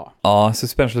här, Ja,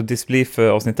 suspension disbelief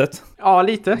avsnittet. Ja,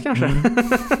 lite kanske.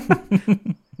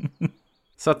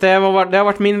 Så att det har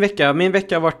varit min vecka. Min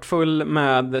vecka har varit full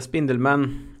med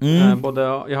Spindelmän.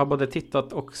 Jag har både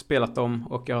tittat och spelat dem,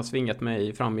 och jag har svingat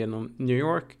mig fram genom New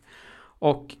York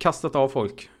och kastat av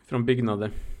folk från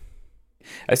byggnader.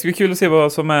 Det ska bli kul att se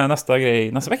vad som är nästa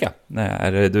grej nästa vecka.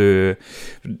 När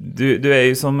du är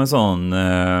ju som en sån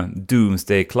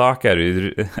doomsday clock är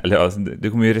du, eller alltså,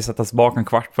 du kommer ju resettas bak en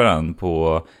kvart på den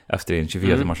efter en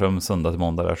 24 timmars sömn söndag till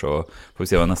måndag där, så får vi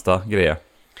se vad nästa grej är.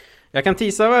 Jag kan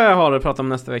teasa vad jag har att prata om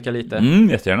nästa vecka lite.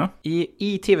 Jättegärna.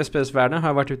 I tv-spelsvärlden har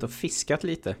jag varit ute och fiskat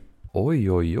lite. Oj,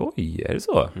 är det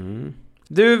så?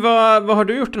 Du, vad har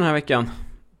du gjort den här veckan?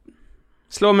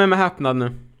 Slå mig med häpnad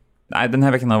nu. Nej, den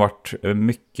här veckan har varit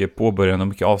mycket påbörjan och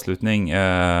mycket avslutning.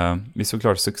 Vi såg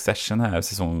klart Succession här,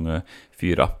 säsong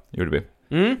 4 gjorde vi.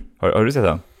 Har du sett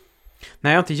den?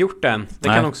 Nej, jag har inte gjort den. Det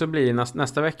kan också bli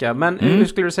nästa vecka. Men hur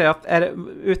skulle du säga att,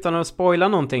 utan att spoila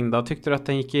någonting då, tyckte du att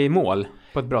den gick i mål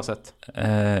på ett bra sätt?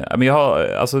 Men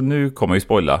nu kommer jag ju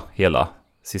spoila hela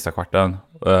sista kvarten.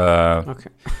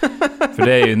 Okay. För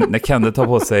det är ju när Kendall tar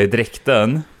på sig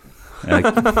dräkten.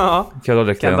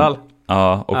 Kendall.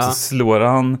 Ja, och så slår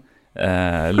han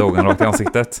Logan rakt i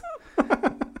ansiktet.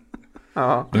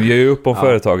 De gör ju upp om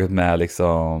företaget med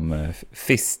liksom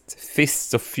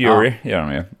Fist of Fury gör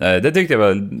de ju. Det tyckte jag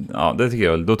väl,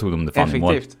 då tog de det fan i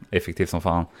mål. Effektivt som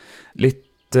fan.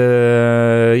 Lite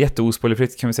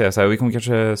jätteospoilerfritt kan vi säga så här. Vi kommer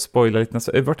kanske spoila lite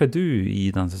nästa. Vart är du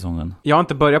i den säsongen? Jag har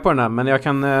inte börjat på den här, men jag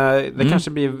kan det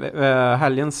kanske blir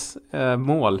helgens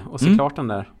mål och se klart den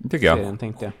där tycker jag. Serien,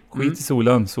 tänkte jag. Skit i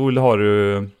solen. Sol har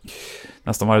du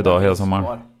nästan varje dag hela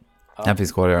sommaren. Den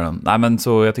finns kvar att göra den. Nej, men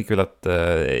så jag tycker väl att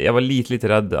jag var lite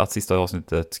rädd att sista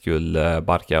avsnittet skulle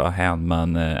barka hän,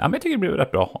 men jag tycker det blev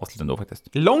rätt bra avsnitt ändå faktiskt.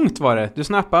 Långt var det. Du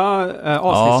snappade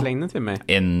avsnittslängden till mig.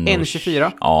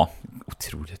 1.24. Ja,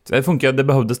 otroligt. Det funkar, det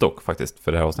behövdes dock faktiskt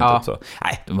för det här avsnittet också.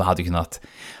 Nej, de hade kunnat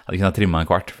trimma en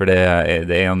kvart, för det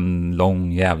är en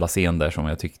lång jävla scen där som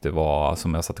jag tyckte var,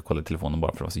 som jag satt och kollade i telefonen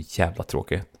bara för att det var så jävla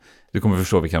tråkigt. Du kommer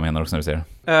förstå vilka jag menar också när du ser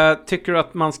det. Tycker du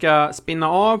att man ska spinna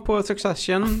av på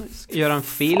Succession? Göra en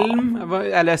film?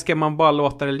 Eller ska man bara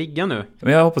låta det ligga nu?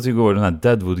 Men jag hoppas att det går den här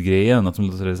Deadwood-grejen, att de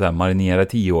låter det så här marinera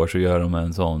 10 år, så gör de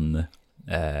en sån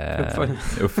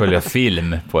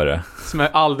uppföljarfilm på det. Som är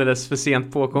alldeles för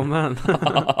sent påkommen.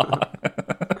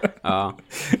 Ja.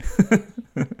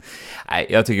 Nej,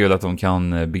 jag tycker väl att de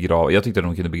kan begrava. Jag tyckte att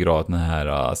de kunde begrava den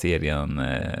här serien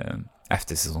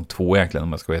efter säsong 2 egentligen,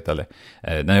 om jag ska veta.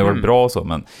 Den har varit bra och så,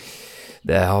 men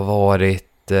det har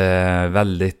varit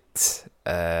väldigt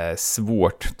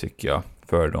svårt, tycker jag,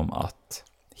 för dem att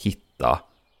hitta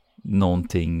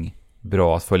någonting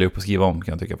bra att följa upp och skriva om,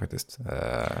 kan jag tycka faktiskt.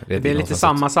 Det är lite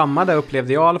samma där,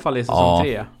 upplevde jag i alla fall i säsong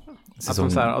 3. Att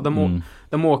de, så här,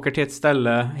 de åker till ett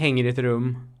ställe, hänger i ett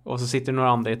rum, och så sitter några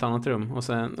andra i ett annat rum, och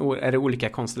sen är det olika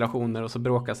konstellationer, och så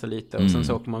bråkas det lite, och sen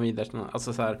så åker man vidare.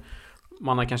 Alltså så här,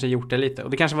 man har kanske gjort det lite. Och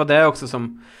det kanske var det också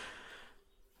som...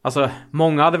 Alltså,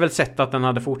 många hade väl sett att den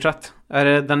hade fortsatt.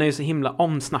 Den är ju så himla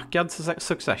omsnackad,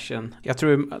 Succession. Jag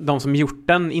tror de som gjort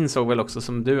den insåg väl också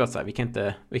som du, att så här,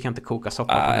 vi kan inte koka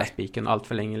soppa på den här spiken allt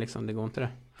för länge liksom. Det går inte det.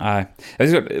 Nej.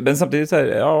 Men samtidigt så här,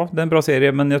 ja, det är en bra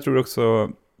serie, men jag tror också...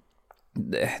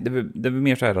 Det är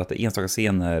mer så här att det är enstaka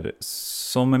scener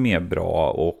som är mer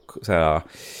bra, och så här...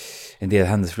 en del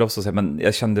händelseförlopp, så men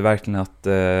jag kände verkligen att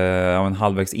en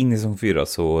halvvägs in i säsong 4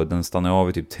 så den stannade av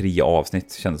i typ 3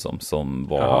 avsnitt, kändes som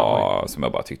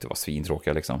jag bara tyckte var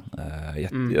svintråkiga liksom.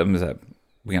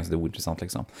 På ganska ointressant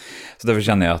liksom. Så därför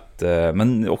känner jag att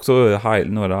men också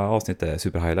några avsnitt är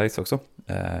super highlights också,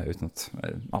 utan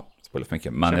att spoila för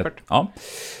mycket. Men ja,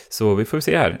 så vi får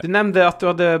se här. Du nämnde att du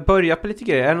hade börjat på lite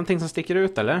grejer. Är det någonting som sticker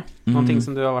ut eller? Någonting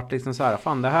som du har varit liksom så här,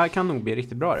 fan det här kan nog bli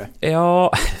riktigt bra det.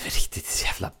 Ja, riktigt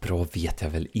jävla bra vet jag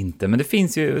väl inte. Men det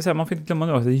finns ju, så här, man får inte glömma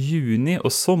nu att det är juni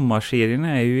och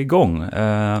sommarserierna är ju igång.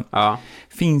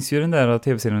 Finns ju den där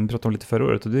tv-serien vi pratade om lite förra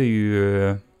året och det är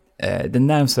ju det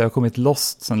närmsta jag har kommit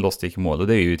Lost sen Lost gick i mål och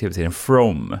det är ju tv-serien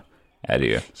From. Är det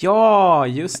ju. Ja,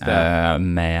 just det.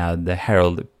 Med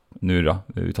Harold, nu då,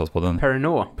 uttalas på den.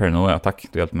 Perno, ja, tack,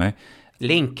 du hjälpte mig.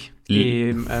 Link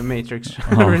i Matrix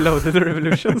Reloaded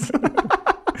Revolutions.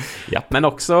 Japp. Men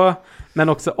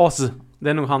också Oz. Det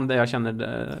är nog han där jag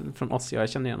känner från Oz. Jag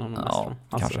känner igen honom mest.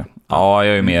 Kanske. Ja,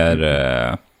 jag är ju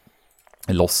mer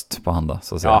Lost på handa,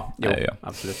 så att säga. Ja,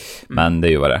 absolut. Men det är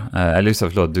ju vad det är. Eller just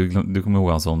förlåt, du kommer ihåg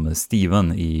han som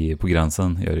Steven På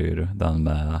gränsen, gör det ju den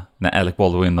med Alec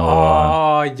Baldwin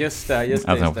och... just det.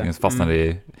 De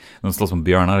fastnar de slåss som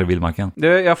björnar i vildmarken.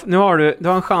 Nu har du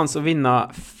har en chans att vinna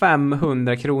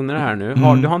 500 kronor här nu.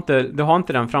 Du har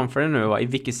inte den framför dig nu, va? I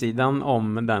wikisidan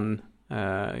om den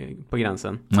på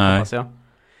gränsen. Nej.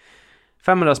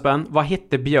 500 spänn. Vad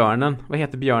heter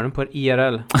björnen på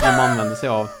IRL som man använder sig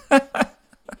av?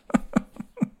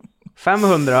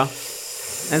 500.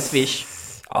 En swish.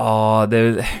 Ja, det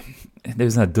är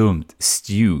sån här dumt.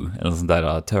 Stew, eller sånt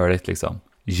där törligt liksom.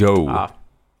 Joe. Ja,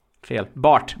 fel.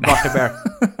 Bart the Bear.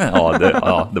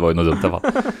 Det var ju något dumt i alla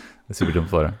fall. Det är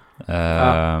superdumt var det.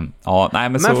 Nej,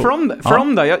 men så...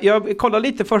 From då? Jag kollade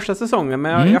lite första säsongen,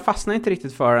 men jag fastnade inte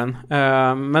riktigt för den.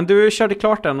 Men du körde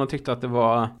klart den och tyckte att det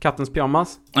var kattens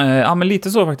pyjamas? Ja, men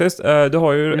lite så faktiskt. Du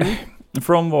har ju...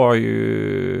 From var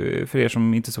ju, för er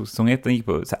som inte såg säsong 1, den gick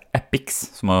på så här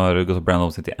Epix, som har gått och brandat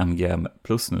om sig till MGM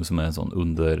Plus nu, som är en sån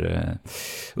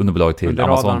underbolag till under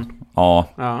Amazon. Radarn. Ja,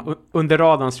 under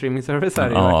radarn streaming service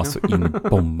här. Ja, så in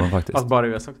bomben faktiskt. Fast bara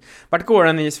USA. Vart går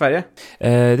den i Sverige?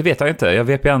 Det vet jag inte. Jag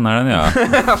VPN:ar den, ja.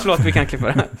 Förlåt, vi kan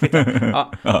klippa det.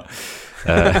 Ja.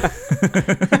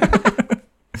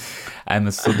 Nej,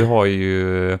 men så du har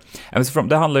ju...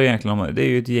 Det handlar ju egentligen om... Det är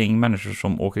ju ett gäng människor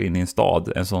som åker in i en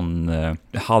stad. En sån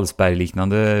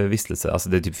Hallsberg-liknande vistelse. Alltså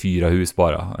det är typ 4 hus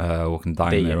bara. Och en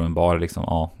diner och en bar liksom.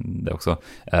 Ja, det också.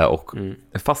 Och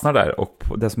fastnar där. Och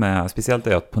det som är speciellt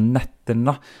är att på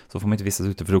nätterna så får man inte vistas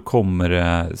ute. För då kommer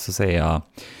det, så att säga...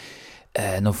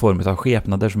 någon form av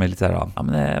skepnader som är lite så här,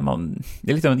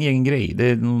 det är lite av en egen grej. Det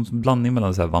är någon blandning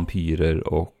mellan så här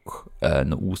vampyrer och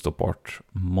något ostoppbart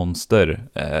monster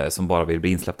som bara vill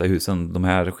bli insläppta i husen. De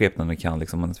här skepnaderna kan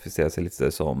liksom manifestera sig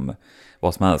lite som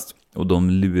vad som helst. Och de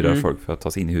lurar folk för att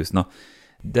ta sig in i husen.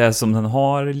 Det som den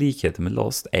har likheter med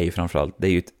Lost är ju framförallt, det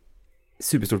är ju ett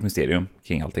superstort mysterium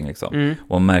kring allting liksom.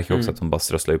 Och man märker också att de bara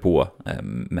strösslar på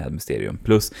med mysterium.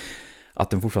 Plus att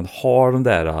den fortfarande har den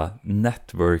där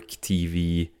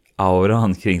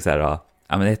network-tv-auran kring så här,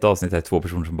 ett avsnitt är 2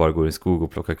 personer som bara går i skog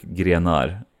och plockar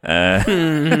grenar.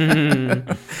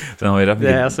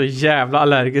 Det är så jävla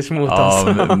allergisk mot oss.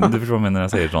 Du förstår vad jag menar när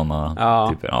jag säger sådana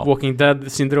typer. Ja. Walking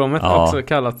Dead-syndromet också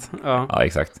kallat. Ja,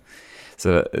 exakt.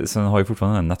 Så den har ju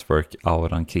fortfarande den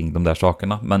network-auran kring de där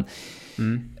sakerna. Men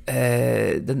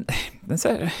den är så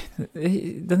här,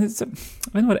 jag vet inte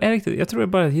vad det är riktigt. Jag tror jag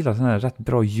bara gillar sån här rätt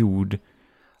bra jord.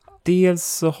 Dels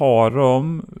så har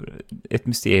de ett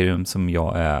mysterium som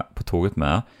jag är på tåget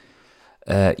med.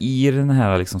 I den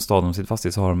här liksom staden de sitter fast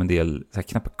i så har de en del så här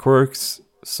knappa quirks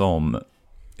som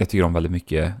jag tycker om väldigt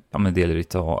mycket. En del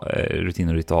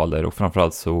rutiner och ritualer och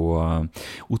framförallt så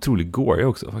otroligt gory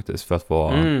också faktiskt för att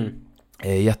vara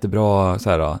jättebra så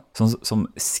här, som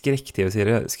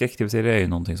skräck-tv-serie. Skräck-tv-serie är ju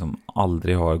någonting som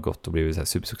aldrig har gått och blivit så här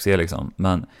supersuccé liksom.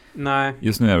 Men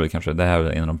just nu är det väl kanske det här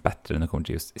är en av de bättre när det kommer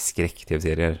till just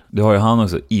skräck-tv-serier. Du har ju han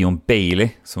också, Ian Bailey,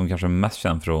 som kanske är mest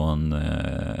känd från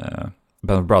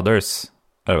Band of Brothers,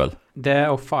 är det väl? Det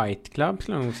och Fight Club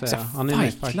skulle jag nog säga. Han är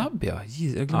Fight Club, ja.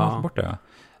 Jag glömde bort det.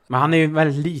 Men han är ju en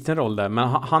väldigt liten roll där. Men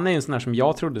han är ju en sån där som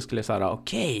jag trodde skulle säga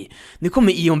okej, nu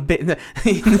kommer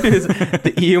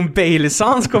Ian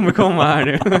Bailey-sans kommer komma här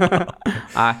nu.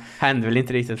 Nej, händer väl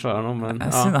inte riktigt för honom. Men,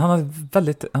 han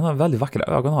har väldigt vackra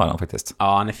ögon har han faktiskt.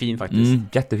 Ja, han är fin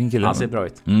faktiskt. Jättefin kille. Han ser bra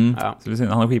ut. Ja. Så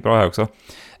han är skitbra här också.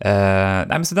 Nej,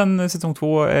 men så den säsong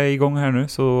 2 är igång här nu.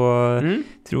 Så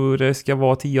tror det ska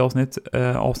vara 10 avsnitt.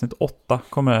 Avsnitt 8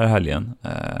 kommer här helgen.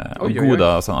 Och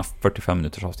goda sådana 45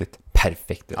 minuters avsnitt.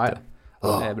 Perfekt.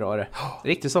 Det är bra det.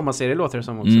 Riktigt sommarserie låter det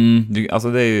som också. Alltså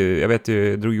det är ju, jag vet ju,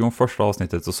 jag drog ju om första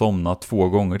avsnittet och somnade 2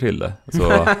 gånger till det. Så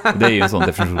det är ju en sån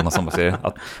definition av sommarserie.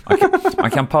 Att man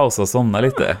kan pausa och somna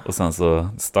lite och sen så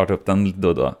starta upp den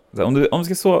då. Så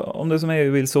om du som är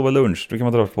vill sova lunch, då kan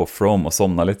man dra på From och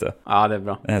somna lite. Ja, det är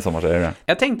bra. Det är sommarserie.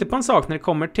 Jag tänkte på en sak när det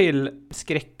kommer till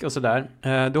skräck och sådär.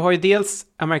 Du har ju dels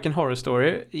American Horror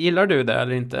Story. Gillar du det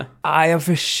eller inte? Jag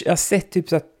har sett typ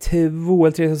så här 2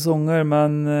 eller 3 säsonger,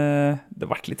 men det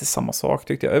vart lite samma sak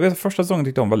tyckte jag. Jag vet första säsongen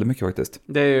tyckte jag om väldigt mycket faktiskt.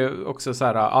 Det är ju också så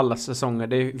här alla säsonger.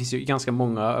 Det finns ju ganska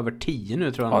många, över 10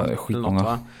 nu tror jag. Ja, det är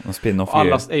skitmånga. Och spin-off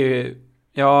alla är ju...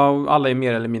 Ja, alla är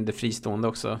mer eller mindre fristående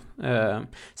också.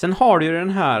 Sen har du ju den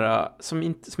här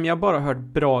som jag bara hört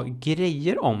bra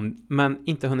grejer om, men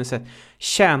inte hunnit se.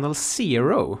 Channel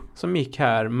Zero, som gick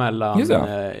här mellan...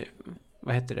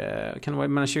 vad heter det? Kan det vara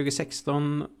mellan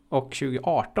 2016 och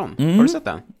 2018? Har du sett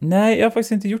den? Nej, jag har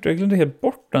faktiskt inte gjort det. Jag glömde helt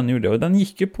bort den gjorde. Och den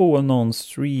gick ju på någon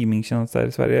streamingtjänst där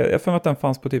i Sverige. Jag får att den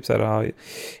fanns på typ så här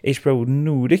HBO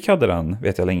Nordic hade den,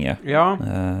 vet jag länge. Ja.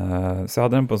 Så jag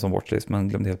hade den på en sån watchlist, men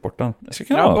glömde helt bort den.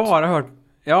 Jag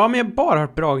har bara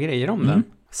hört bra grejer om den.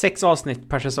 6 avsnitt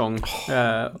per säsong.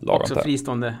 Också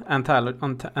fristående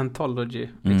anthology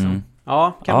liksom.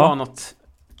 Ja, kan vara något.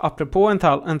 Apropå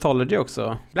Anthology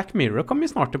också. Black Mirror kommer ju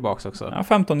snart tillbaka också. Ja,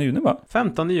 15 juni va?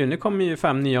 15 juni kommer ju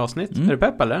 5 nya avsnitt. Är du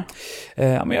pepp eller?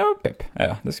 Ja, men jag är pepp.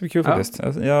 Ja, det ska bli kul faktiskt.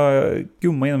 Jag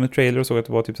gummade igenom en trailer och såg att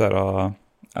det var typ så här...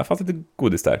 Jag fanns lite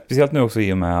godis där. Speciellt nu också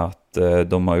i och med att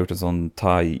de har gjort en sån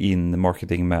tie-in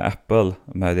marketing med Apple.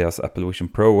 Med deras Apple Vision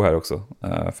Pro här också.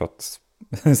 För att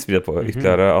sprida på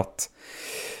ytterligare att...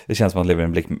 Det känns som att man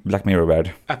lever i en Black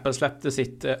Mirror-värld. Apple släppte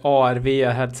sitt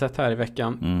AR-VR-headset här i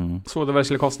veckan. Så det vad det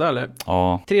skulle kosta, eller?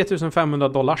 Ja.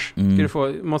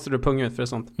 $3,500. Måste du punga ut för ett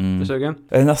sånt? Är sugen?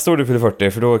 Nästa år du fyller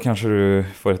 40, för då kanske du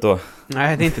får ett då.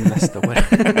 Nej, det är inte nästa år.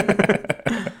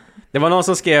 Det var någon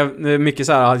som skrev mycket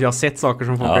så här att jag har sett saker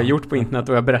som folk har gjort på internet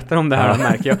och jag berättar om det här,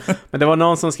 märker jag. Men det var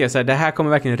någon som skrev så här: det här kommer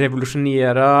verkligen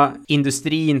revolutionera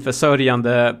industrin för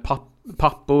sörjande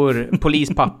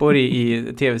polispappor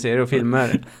i tv-serier och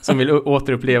filmer som vill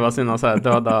återuppleva sina så här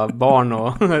döda barn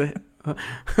och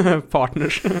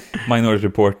partners. Minority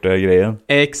Report-grejen.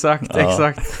 Exakt.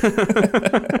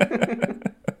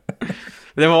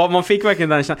 Man fick verkligen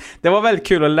den känslan. Det var väldigt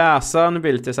kul att läsa. Nu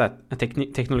blir det lite så här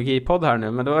teknologipodd här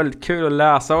nu, men det var väldigt kul att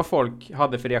läsa vad folk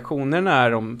hade för reaktioner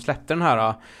när de släppte den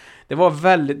här.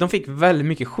 De fick väldigt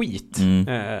mycket skit.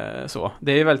 Så.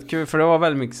 Det är väldigt kul, för det var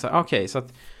väldigt mycket så okej, så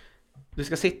att du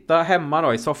ska sitta hemma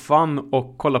då i soffan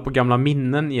och kolla på gamla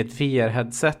minnen i ett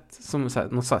VR-headset som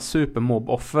något så här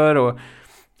supermob-offer. Och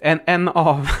en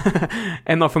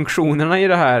av funktionerna i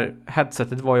det här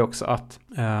headsetet var ju också att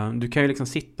du kan ju liksom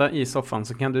sitta i soffan,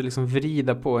 så kan du liksom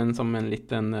vrida på en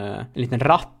liten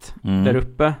ratt där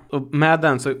uppe, och med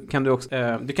den så kan du också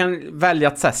du kan välja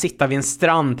att så här, sitta vid en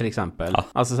strand till exempel.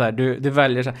 Alltså så här, du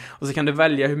väljer så här, och så kan du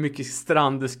välja hur mycket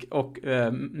strand och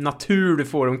natur du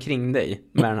får omkring dig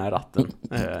med den här ratten.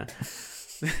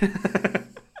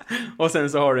 Och sen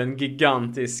så har du en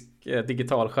gigantisk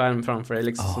digital skärm framför dig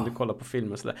liksom, som du kollar på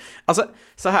film och sådär. Alltså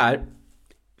så här,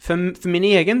 för min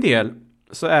egen del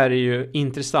så är det ju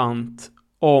intressant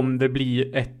om det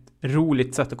blir ett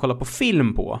roligt sätt att kolla på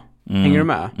film på. Hänger du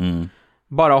med?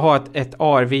 Bara ha ett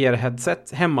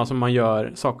AR-VR-headset hemma som man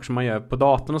gör saker som man gör på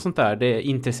datorn och sånt där, det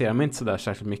intresserar mig inte så där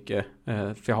särskilt mycket,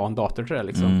 för jag har en dator till det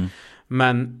liksom.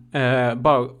 Men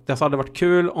bara, det hade varit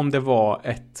kul om det var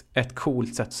ett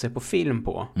coolt sätt att se på film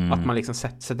på. Att man liksom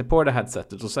sätter på det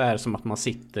headsetet och så är det som att man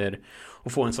sitter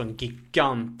och får en sån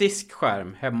gigantisk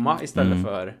skärm hemma istället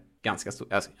för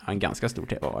en ganska stor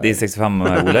TV. Det är 65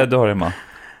 OLED du har hemma.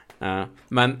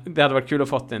 Men det hade varit kul att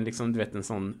fått en, liksom, du vet, en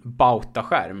sån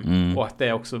bauta-skärm och att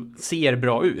det också ser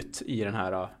bra ut i den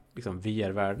här liksom,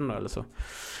 VR-världen eller så.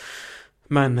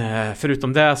 Men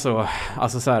förutom det så,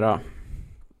 alltså så här,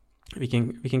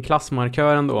 vilken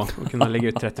klassmarkör ändå att kunna lägga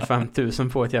ut 35 000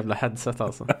 på ett jävla headset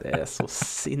alltså. Det är så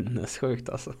sinnessjukt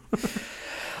alltså.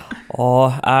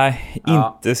 Ja,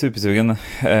 inte supersugen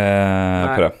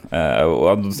på det.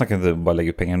 Och då snackar jag inte bara lägga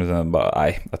ut pengar, utan bara,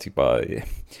 jag tycker bara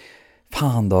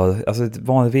fan då, alltså ett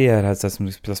vanligt VR-headset som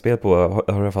du spelar spel på har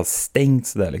i alla fall stängt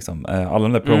sådär liksom. Alla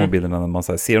de där promobilderna när man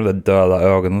så här, ser de där döda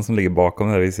ögonen som ligger bakom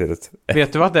det här viset.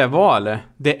 Vet du vad det var eller?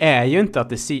 Det är ju inte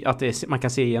att man kan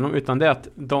se igenom, utan det är att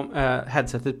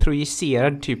headsetet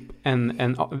projicerar typ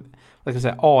en vad ska jag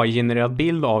säga, AI-genererad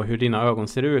bild av hur dina ögon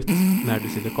ser ut när du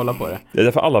sitter och kollar på det. Det är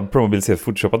därför alla promobiler ser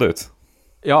photoshoppade ut.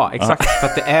 Ja, exakt. För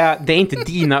att det är inte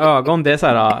dina ögon, det är så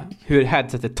här hur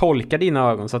headsetet tolkar dina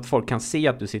ögon så att folk kan se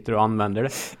att du sitter och använder det.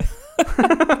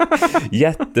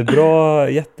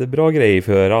 Jättebra grej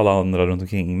för alla andra runt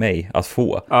omkring mig att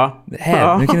få. Ja.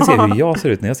 Här, nu kan ni se hur jag ser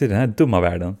ut när jag ser den här dumma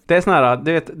världen. Det är sån här,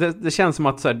 det känns som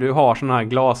att så här, du har såna här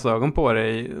glasögon på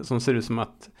dig som ser ut som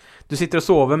att du sitter och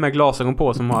sover med glasögon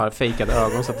på som har fejkade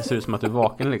ögon så att det ser ut som att du är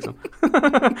vaken liksom.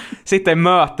 Sitta i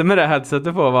möte med det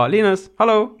headsetet på och vara Linus,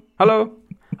 hallå.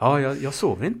 Ja, jag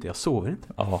sover inte.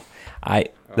 Ja. Nej,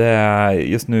 det är,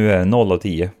 just nu är 0 av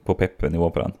 10 på pepp-nivå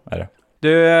på den. Är det?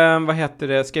 Du, vad heter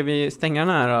det? Ska vi stänga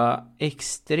den här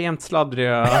extremt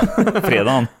sladdriga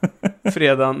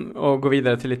fredagen och gå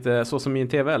vidare till lite så som i en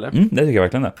tv, eller? Det tycker jag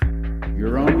verkligen det.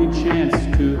 Your only chance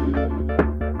to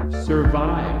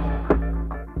survive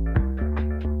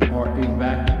or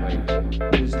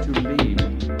evacuate is to leave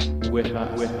with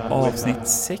Avsnitt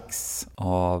 6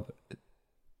 av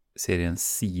serien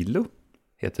Silo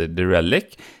heter The Relic.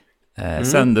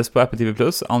 Sändes på Apple TV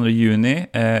Plus 2 juni.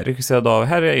 Regisserad av,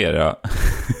 här är jag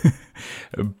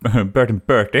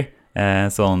Bertie.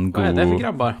 Sån god... Vad är det för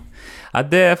grabbar? Ja,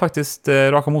 det är faktiskt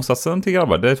raka motsatsen till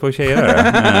grabbar. Det är 2 tjejer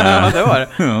där. Ja, det var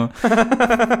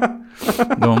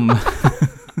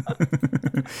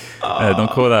det. De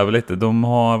kollar väl lite. De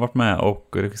har varit med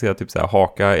och regisserat typ så här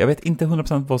Haka. Jag vet inte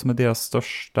 100% vad som är deras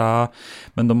största,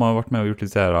 men de har varit med och gjort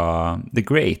lite så här The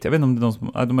Great. Jag vet inte om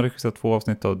det är de har regisserat 2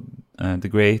 avsnitt av The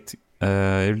Great.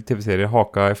 TV-serie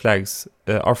Haka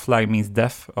Our Flag Means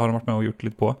Death har de varit med och gjort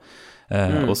lite på.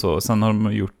 Och så sen har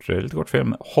de gjort lite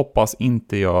kortfilm. Hoppas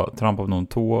inte jag trampar på någon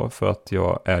tå för att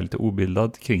jag är lite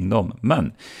obildad kring dem.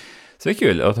 Men så det är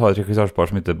kul att ha ett regissörspar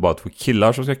som inte bara 2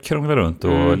 killar som ska krångla runt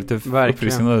och lite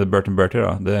uppfriskande. Bertie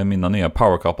då. Det är mina nya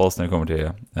power couples när det kommer till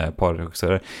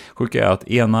parregissörer. Sjuka är att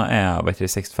ena är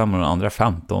 65 och den andra är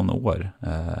 15 år.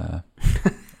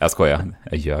 Jag skojar,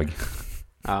 jag ljög.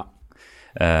 Ja.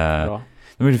 Bra.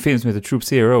 Det var en film som heter Troop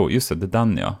Zero. Just det,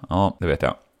 den ja. Ja, det vet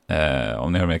jag.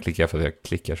 Om ni hör mig klicka för att jag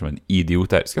klickar som en idiot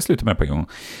där. Ska sluta med det på en gång.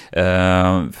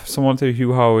 Som vanligt är det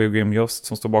Hugh Howey och Graham Jost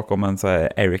som står bakom, men så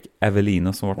är Eric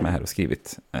Avelino som varit med här och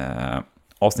skrivit.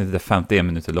 Avsnittet är 51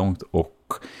 minuter långt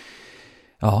och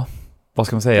ja, vad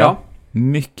ska man säga? Ja.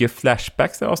 Mycket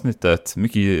flashbacks i avsnittet.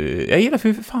 Jag gillar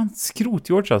för fan skrot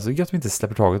George alltså. Jag tror inte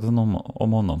släpper taget om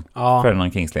honom. Ja.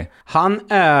 Ferdinand Kingsley. Han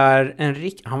var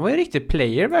en riktig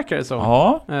player verkar det som.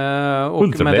 Ja.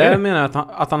 Och med det menar jag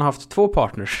att han har haft 2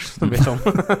 partners som vet om.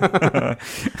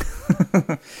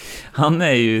 Han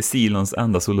är ju Silons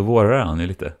enda solovårare, han är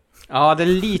lite. Ja, det är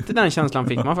lite den känslan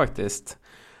fick man faktiskt.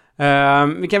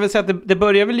 Vi kan väl säga att det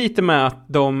börjar väl lite med att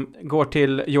de går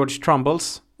till George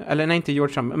Trumbles. Eller nej, inte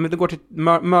George Trumbull, men det går till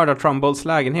Mörda Trumbles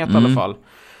lägenhet i alla fall.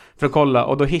 För att kolla,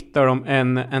 och då hittar de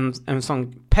en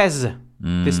sån Pez.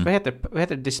 Vad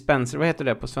heter dispenser? Vad heter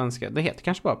det på svenska? Det heter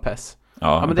kanske bara Pez.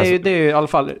 Ja, men det är ju i alla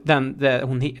fall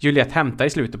Juliette hämtar i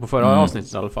slutet på förra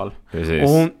avsnittet i alla fall. Precis.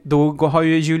 Och då har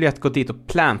ju Juliette gått dit och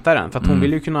plantat den. För att hon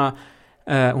vill ju kunna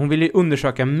hon vill ju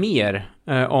undersöka mer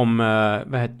om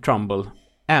Trumbull.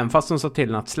 Även fast hon sa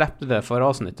till att släppte det förra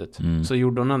avsnittet så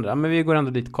gjorde hon ändå. Men vi går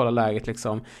ändå dit och kollar läget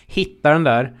liksom. Hittar den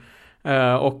där.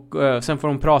 Och sen får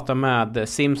hon prata med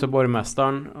Sims och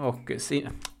borgmästaren. Och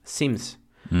Sims.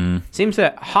 Sims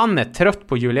han är trött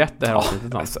på Juliette det här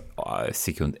avsnittet. Alltså,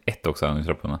 sekund 1 också han är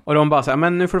trött på henne. Och de bara så här,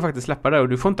 men nu får du faktiskt släppa det. Och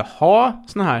du får inte ha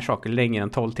såna här saker längre än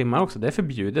 12 timmar också. Det är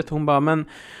förbjudet. Hon bara, men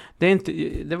det är inte,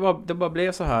 det bara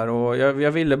blev så här. Och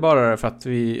jag ville bara det för att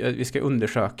vi ska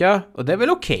undersöka. Och det är väl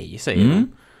okej, säger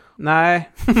hon. Nej,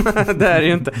 det är det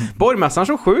ju inte. Borgmästaren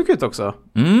så sjuk ut också.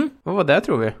 Vad var det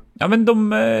tror vi? Ja, men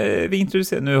vi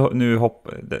introducerade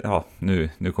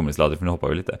nu kommer det sladder för nu hoppar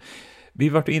vi lite. Vi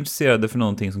var intresserade för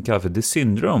någonting som kallas för The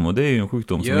Syndrome, och det är ju en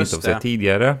sjukdom som vi inte har sett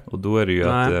tidigare, och då är det ju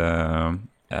att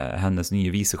hennes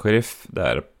nya vice-sheriff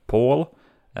där, Paul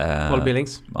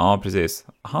Billings. Ja, precis.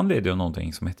 Han leder ju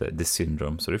någonting som heter The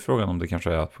Syndrome, så det är frågan om det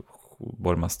kanske är att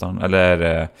borgmästaren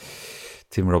eller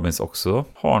Tim Robbins också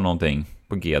har någonting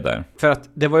på G där. För att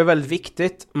det var ju väldigt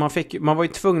viktigt. Man var ju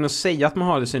tvungen att säga att man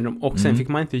har det syndrom, och sen fick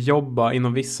man inte jobba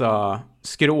inom vissa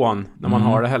skrån när man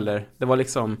har det heller. Det var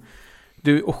liksom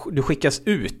du skickas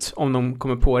ut om de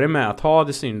kommer på det med att ha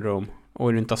det syndrom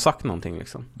och du inte har sagt någonting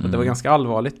liksom. Så det var ganska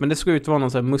allvarligt, men det såg ut att vara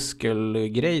någon sån här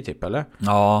muskelgrej typ, eller?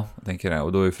 Ja, jag tänker det.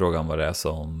 Och då är frågan vad det är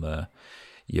som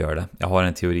gör det. Jag har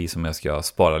en teori som jag ska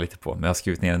spara lite på, men jag har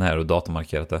skrivit ner den här och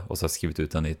datamarkerat det, och så har jag skrivit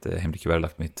ut den i ett hemligt kuvert,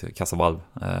 lagt mitt kassavalv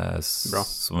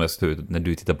som jag ska ta ut när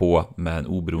du tittar på, med en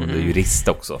oberoende jurist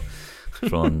också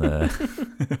från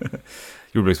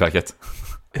Jordbruksverket.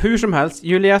 Hur som helst,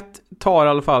 Juliette tar i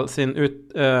alla fall sin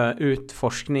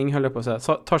utforskning, höll jag på att säga,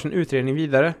 tar sin utredning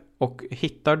vidare och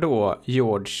hittar då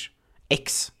George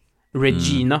X,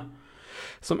 Regina,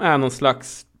 som är någon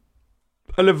slags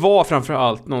Eller var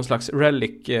framförallt någon slags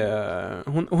relic.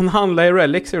 Hon handlade i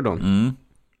relics, gjorde hon.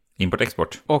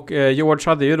 Import-export. Och George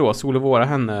hade ju då solovåra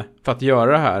henne för att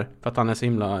göra det här. För att han är så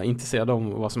himla intresserad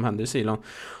om vad som händer i Ceylon.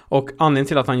 Och anledningen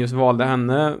till att han just valde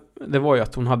henne, det var ju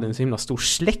att hon hade en så himla stor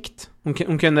släkt.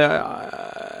 Hon kunde...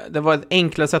 Det var ett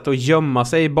enklare sätt att gömma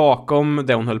sig bakom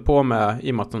det hon höll på med.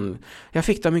 I och med att hon... Jag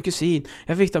fick det av min kusin.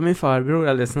 Jag fick det av min farbror.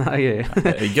 Eller såna här grejer.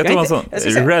 Jag tror man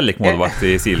sån relic-målvakt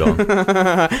i Ceylon.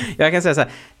 Jag kan säga så här.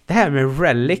 Det här med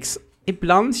relics...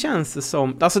 Ibland känns det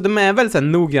som... Alltså de är väldigt så här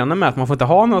noggranna med att man får inte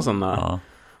ha några sådana. Ja.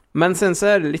 Men sen så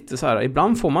är det lite så här...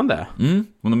 Ibland får man det.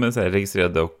 Och de är så här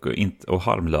registrerade och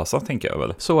harmlösa, tänker jag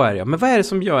väl. Så är det, ja. Men vad är det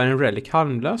som gör en relic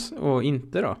harmlös och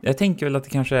inte då? Jag tänker väl att det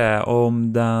kanske är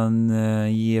om den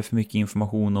ger för mycket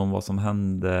information om vad som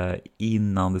hände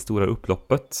innan det stora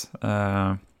upploppet.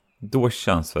 Då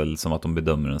känns väl som att de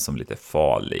bedömer den som lite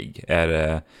farlig.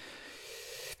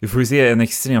 Vi får ju se en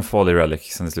extremt farlig relic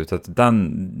sen i slutet.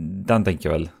 Den tänker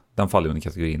jag väl, den faller under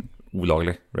kategorin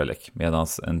olaglig relic. Medan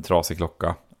en trasig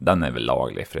klocka, den är väl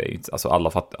laglig. För det är inte, alltså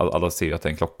alla ser ju att det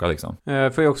är en klocka liksom.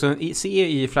 Får jag också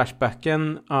se i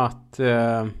flashbacken att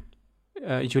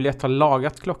Juliette har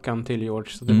lagat klockan till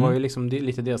George. Så det var ju liksom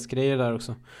lite deras grejer där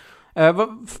också.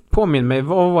 Påminn mig,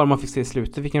 vad var det man fick se i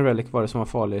slutet? Vilken relic var det som var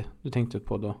farlig? Du tänkte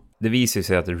på då? Det visar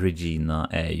sig att Regina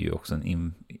är ju också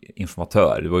en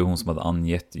informatör. Det var ju hon som hade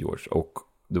angett George. Och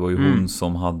det var ju hon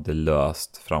som hade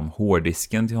löst fram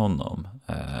hårddisken till honom.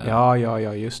 Ja,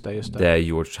 just det. Det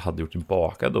George hade gjort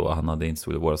tillbaka då. Han hade inte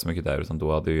stått vara så mycket där. Utan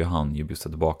då hade ju han ju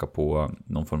bustat tillbaka på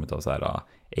någon form av så här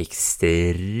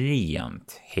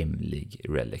extremt hemlig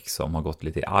relic som har gått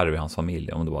lite i arv i hans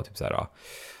familj. Om det var typ så här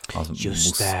hans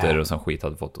moster och sån skit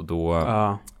hade fått. Och då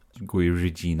går ju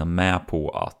Regina med på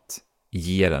att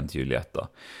ge den till Julietta.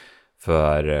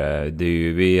 För det är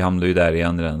ju, vi hamnar ju där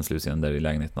igen i den slutscenen där i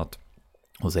lägenheten att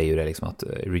hon säger ju det liksom att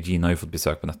Regina har ju fått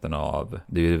besök på nätterna av,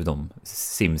 det är ju de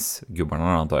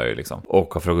Sims-gubbarna antar jag ju liksom.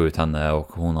 Och har frågat ut henne och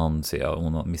hon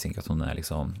misstänker att hon är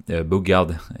liksom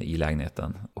buggad i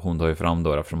lägenheten. Hon tar ju fram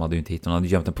då, för de hade ju inte hittat, hon hade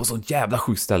gömt den på så jävla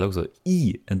sjukt ställe också,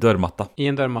 i en dörrmatta. I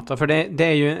en dörrmatta, för det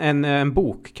är ju en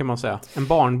bok kan man säga, en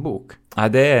barnbok. Ja,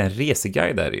 det är en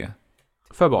reseguide där ju.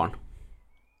 För barn.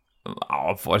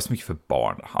 Ja, var det så mycket för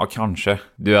barn? Ja, kanske.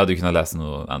 Du hade ju kunnat läsa den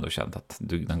och ändå känt att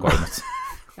den gav något.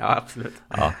 Ja, absolut.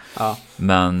 Ja.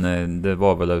 Men det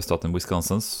var väl över staten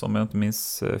Wisconsin som jag inte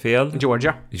minns fel.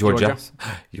 Georgia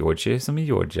som i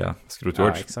Georgia.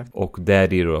 Skrotgeorge. Ja, exakt. Och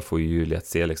där i då får ju Juliet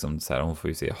se liksom så här, hon får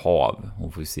ju se hav.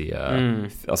 Hon får ju se...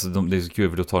 Alltså det är så kul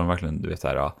för då tar de verkligen, du vet så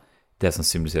här... Det som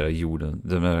symboliserar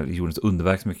jordens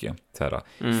underverk så mycket. Så här,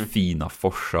 fina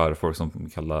forsar, folk som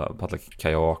paddlar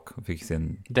kajak, fick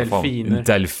sin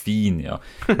delfin, ja.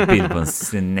 Bild på en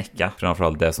snäcka.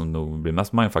 Framförallt det som nog blir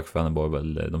mest mindfuck för henne var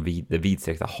väl det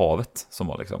vidsträckta havet som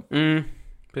var liksom.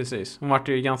 Precis. Hon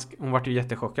vart ju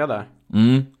jättechockad där.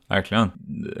 Verkligen.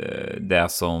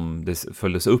 Det som det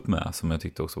följdes upp med, som jag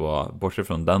tyckte också var, bortsett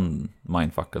från den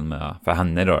mindfucken med, för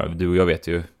henne då, du och jag vet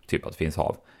ju typ att det finns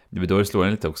hav. Då det slår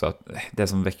en lite också att det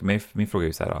som väcker mig, min fråga är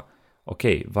ju så här: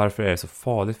 okej, varför är det så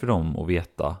farligt för dem att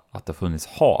veta att det har funnits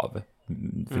hav?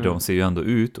 För de ser ju ändå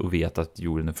ut och vet att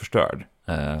jorden är förstörd.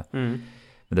 Men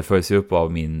det följs ju upp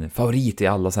av min favorit i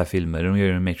alla så här filmer. De gör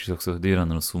ju en Matrix också. Det är ju när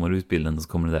de zoomar ut bilden och så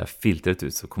kommer det där filtret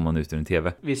ut, så kommer man ut ur en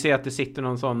tv. Vi ser att det sitter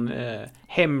någon sån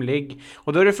hemlig.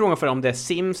 Och då är det frågan för om det är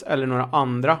Sims eller några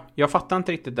andra. Jag fattar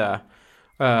inte riktigt det.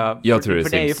 Jag tror det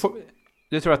är Sims.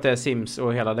 Du tror att det är Sims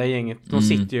och hela det gänget. De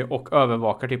sitter ju och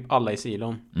övervakar typ alla i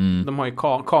Ceylon. De har ju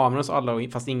kameror hos alla,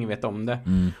 fast ingen vet om det.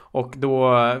 Och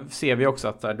då ser vi också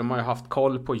att de har ju haft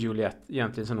koll på Juliette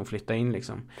egentligen sen hon flyttade in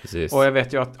liksom. Precis. Och jag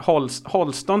vet ju att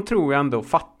Holston tror jag ändå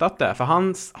fattat det. För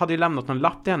han hade ju lämnat någon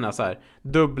lapp till henne så här,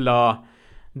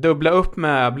 dubbla upp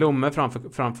med blommor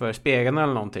framför spegeln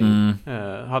eller någonting.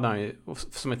 Hade han ju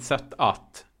som ett sätt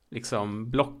att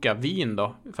liksom blocka vin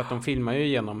då, för att de filmar ju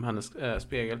genom hennes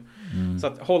spegel. Så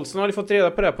att Holston hade fått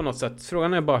reda på det på något sätt.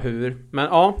 Frågan är bara hur. Men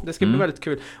ja, det ska bli väldigt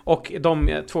kul. Och de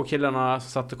två killarna som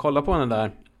satt och kollade på henne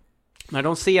där, när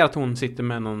de ser att hon sitter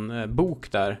med någon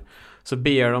bok där, så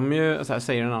ber de ju så här,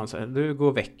 säger en annan så här, du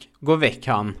gå väck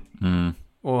han.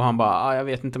 Och han bara, jag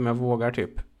vet inte om jag vågar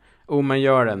typ. Men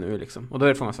gör det nu liksom. Och då är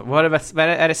det frågan så,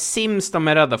 är det Sims de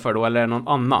är rädda för då, eller är det någon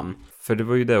annan? För det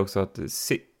var ju det också att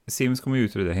Sims kommer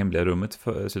ut ur det hemliga rummet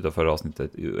i slutet av förra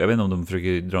avsnittet. Jag vet inte om de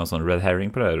försöker dra en sån red herring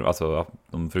på det här. Alltså att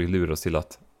de försöker lura oss till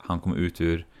att han kommer ut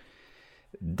ur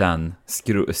den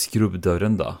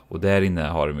skrubbdörren då. Och där inne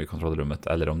har de ju kontrollrummet.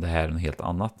 Eller om det här är något helt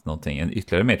annat. Någonting, en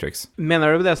ytterligare Matrix.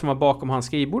 Menar du det som var bakom hans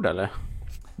skrivbord eller?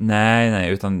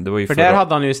 Nej, utan det var ju För där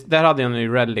hade han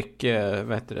ju Relic,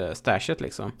 stashet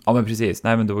liksom. Ja, men precis.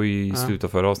 Nej, men det var ju i slutet av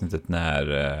förra avsnittet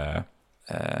när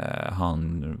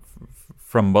han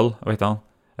Frumble, vad heter han?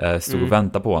 Stod och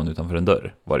väntade på honom utanför en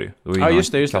dörr, var det ju. Det var ju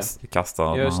just det. Kastade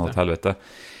han åt helvete.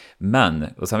 Men,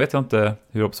 och sen vet jag inte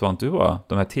hur observant du var.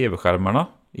 De här tv-skärmarna,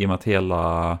 i och med att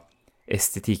hela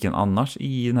estetiken annars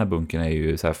i den här bunkern är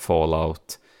ju så här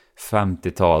Fallout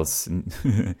 50-tals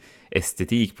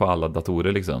estetik på alla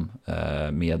datorer liksom.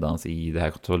 Medans i det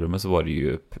här kontrollrummet så var det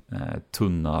ju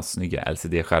tunna, snygga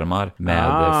LCD-skärmar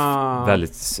med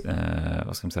väldigt,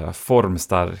 vad ska man säga,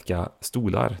 formstarka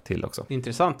stolar till också.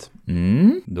 Intressant.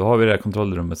 Då har vi det här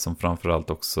kontrollrummet som framförallt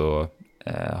också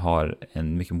har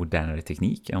en mycket modernare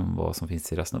teknik än vad som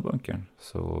finns i resten av bunkern.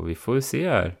 Så vi får se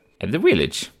här. Är det The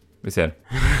Village? Vi ser.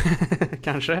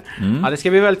 Kanske. Ja, det ska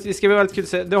bli väldigt kul att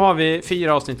se. Då har vi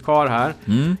 4 avsnitt kvar här.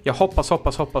 Jag hoppas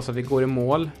att vi går i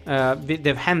mål.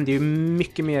 Det händer ju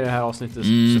mycket mer i det här avsnittet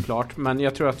såklart. Men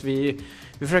jag tror att vi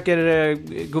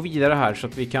försöker gå vidare här så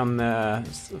att vi kan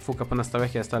foka på nästa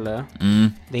vecka istället.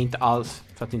 Det är inte alls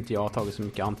för att inte jag har tagit så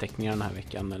mycket anteckningar den här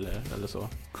veckan eller så.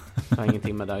 Det har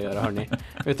ingenting med det att göra, hörni.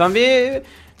 Utan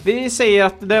vi säger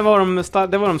att det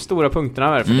var de stora punkterna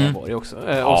här för det var det också.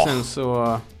 Och sen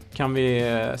så kan vi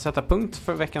sätta punkt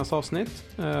för veckans avsnitt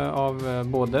av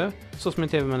både Så som en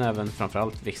TV men även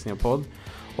framförallt Vixning och podd.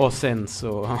 Och sen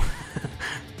så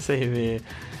säger vi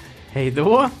hej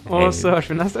då och så hörs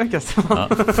vi nästa vecka. Ja.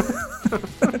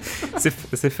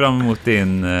 Se fram emot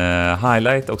din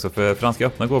highlight också, för Franska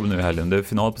öppna går nu i helgen. Det är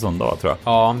final på söndag, tror jag.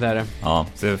 Ja, det är det. Ja,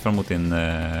 se fram emot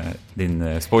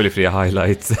din spoilerfria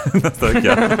highlight nästa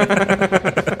vecka.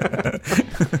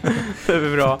 Det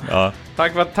är bra. Ja.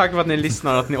 Tack för att ni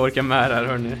lyssnar och att ni orkar med här,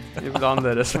 hörni. Ibland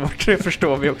är det svårt, det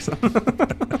förstår vi också.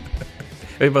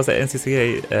 Jag vill bara säga en sista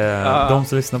grej. De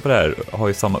som lyssnar på det här har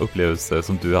ju samma upplevelse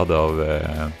som du hade av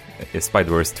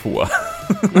Spider-Verse 2.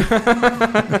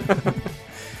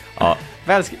 Ja.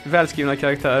 Välskrivna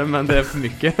karaktärer, men det är för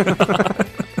mycket.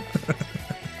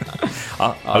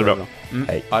 Ja, ha det bra.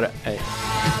 Hej. Ha det, hej.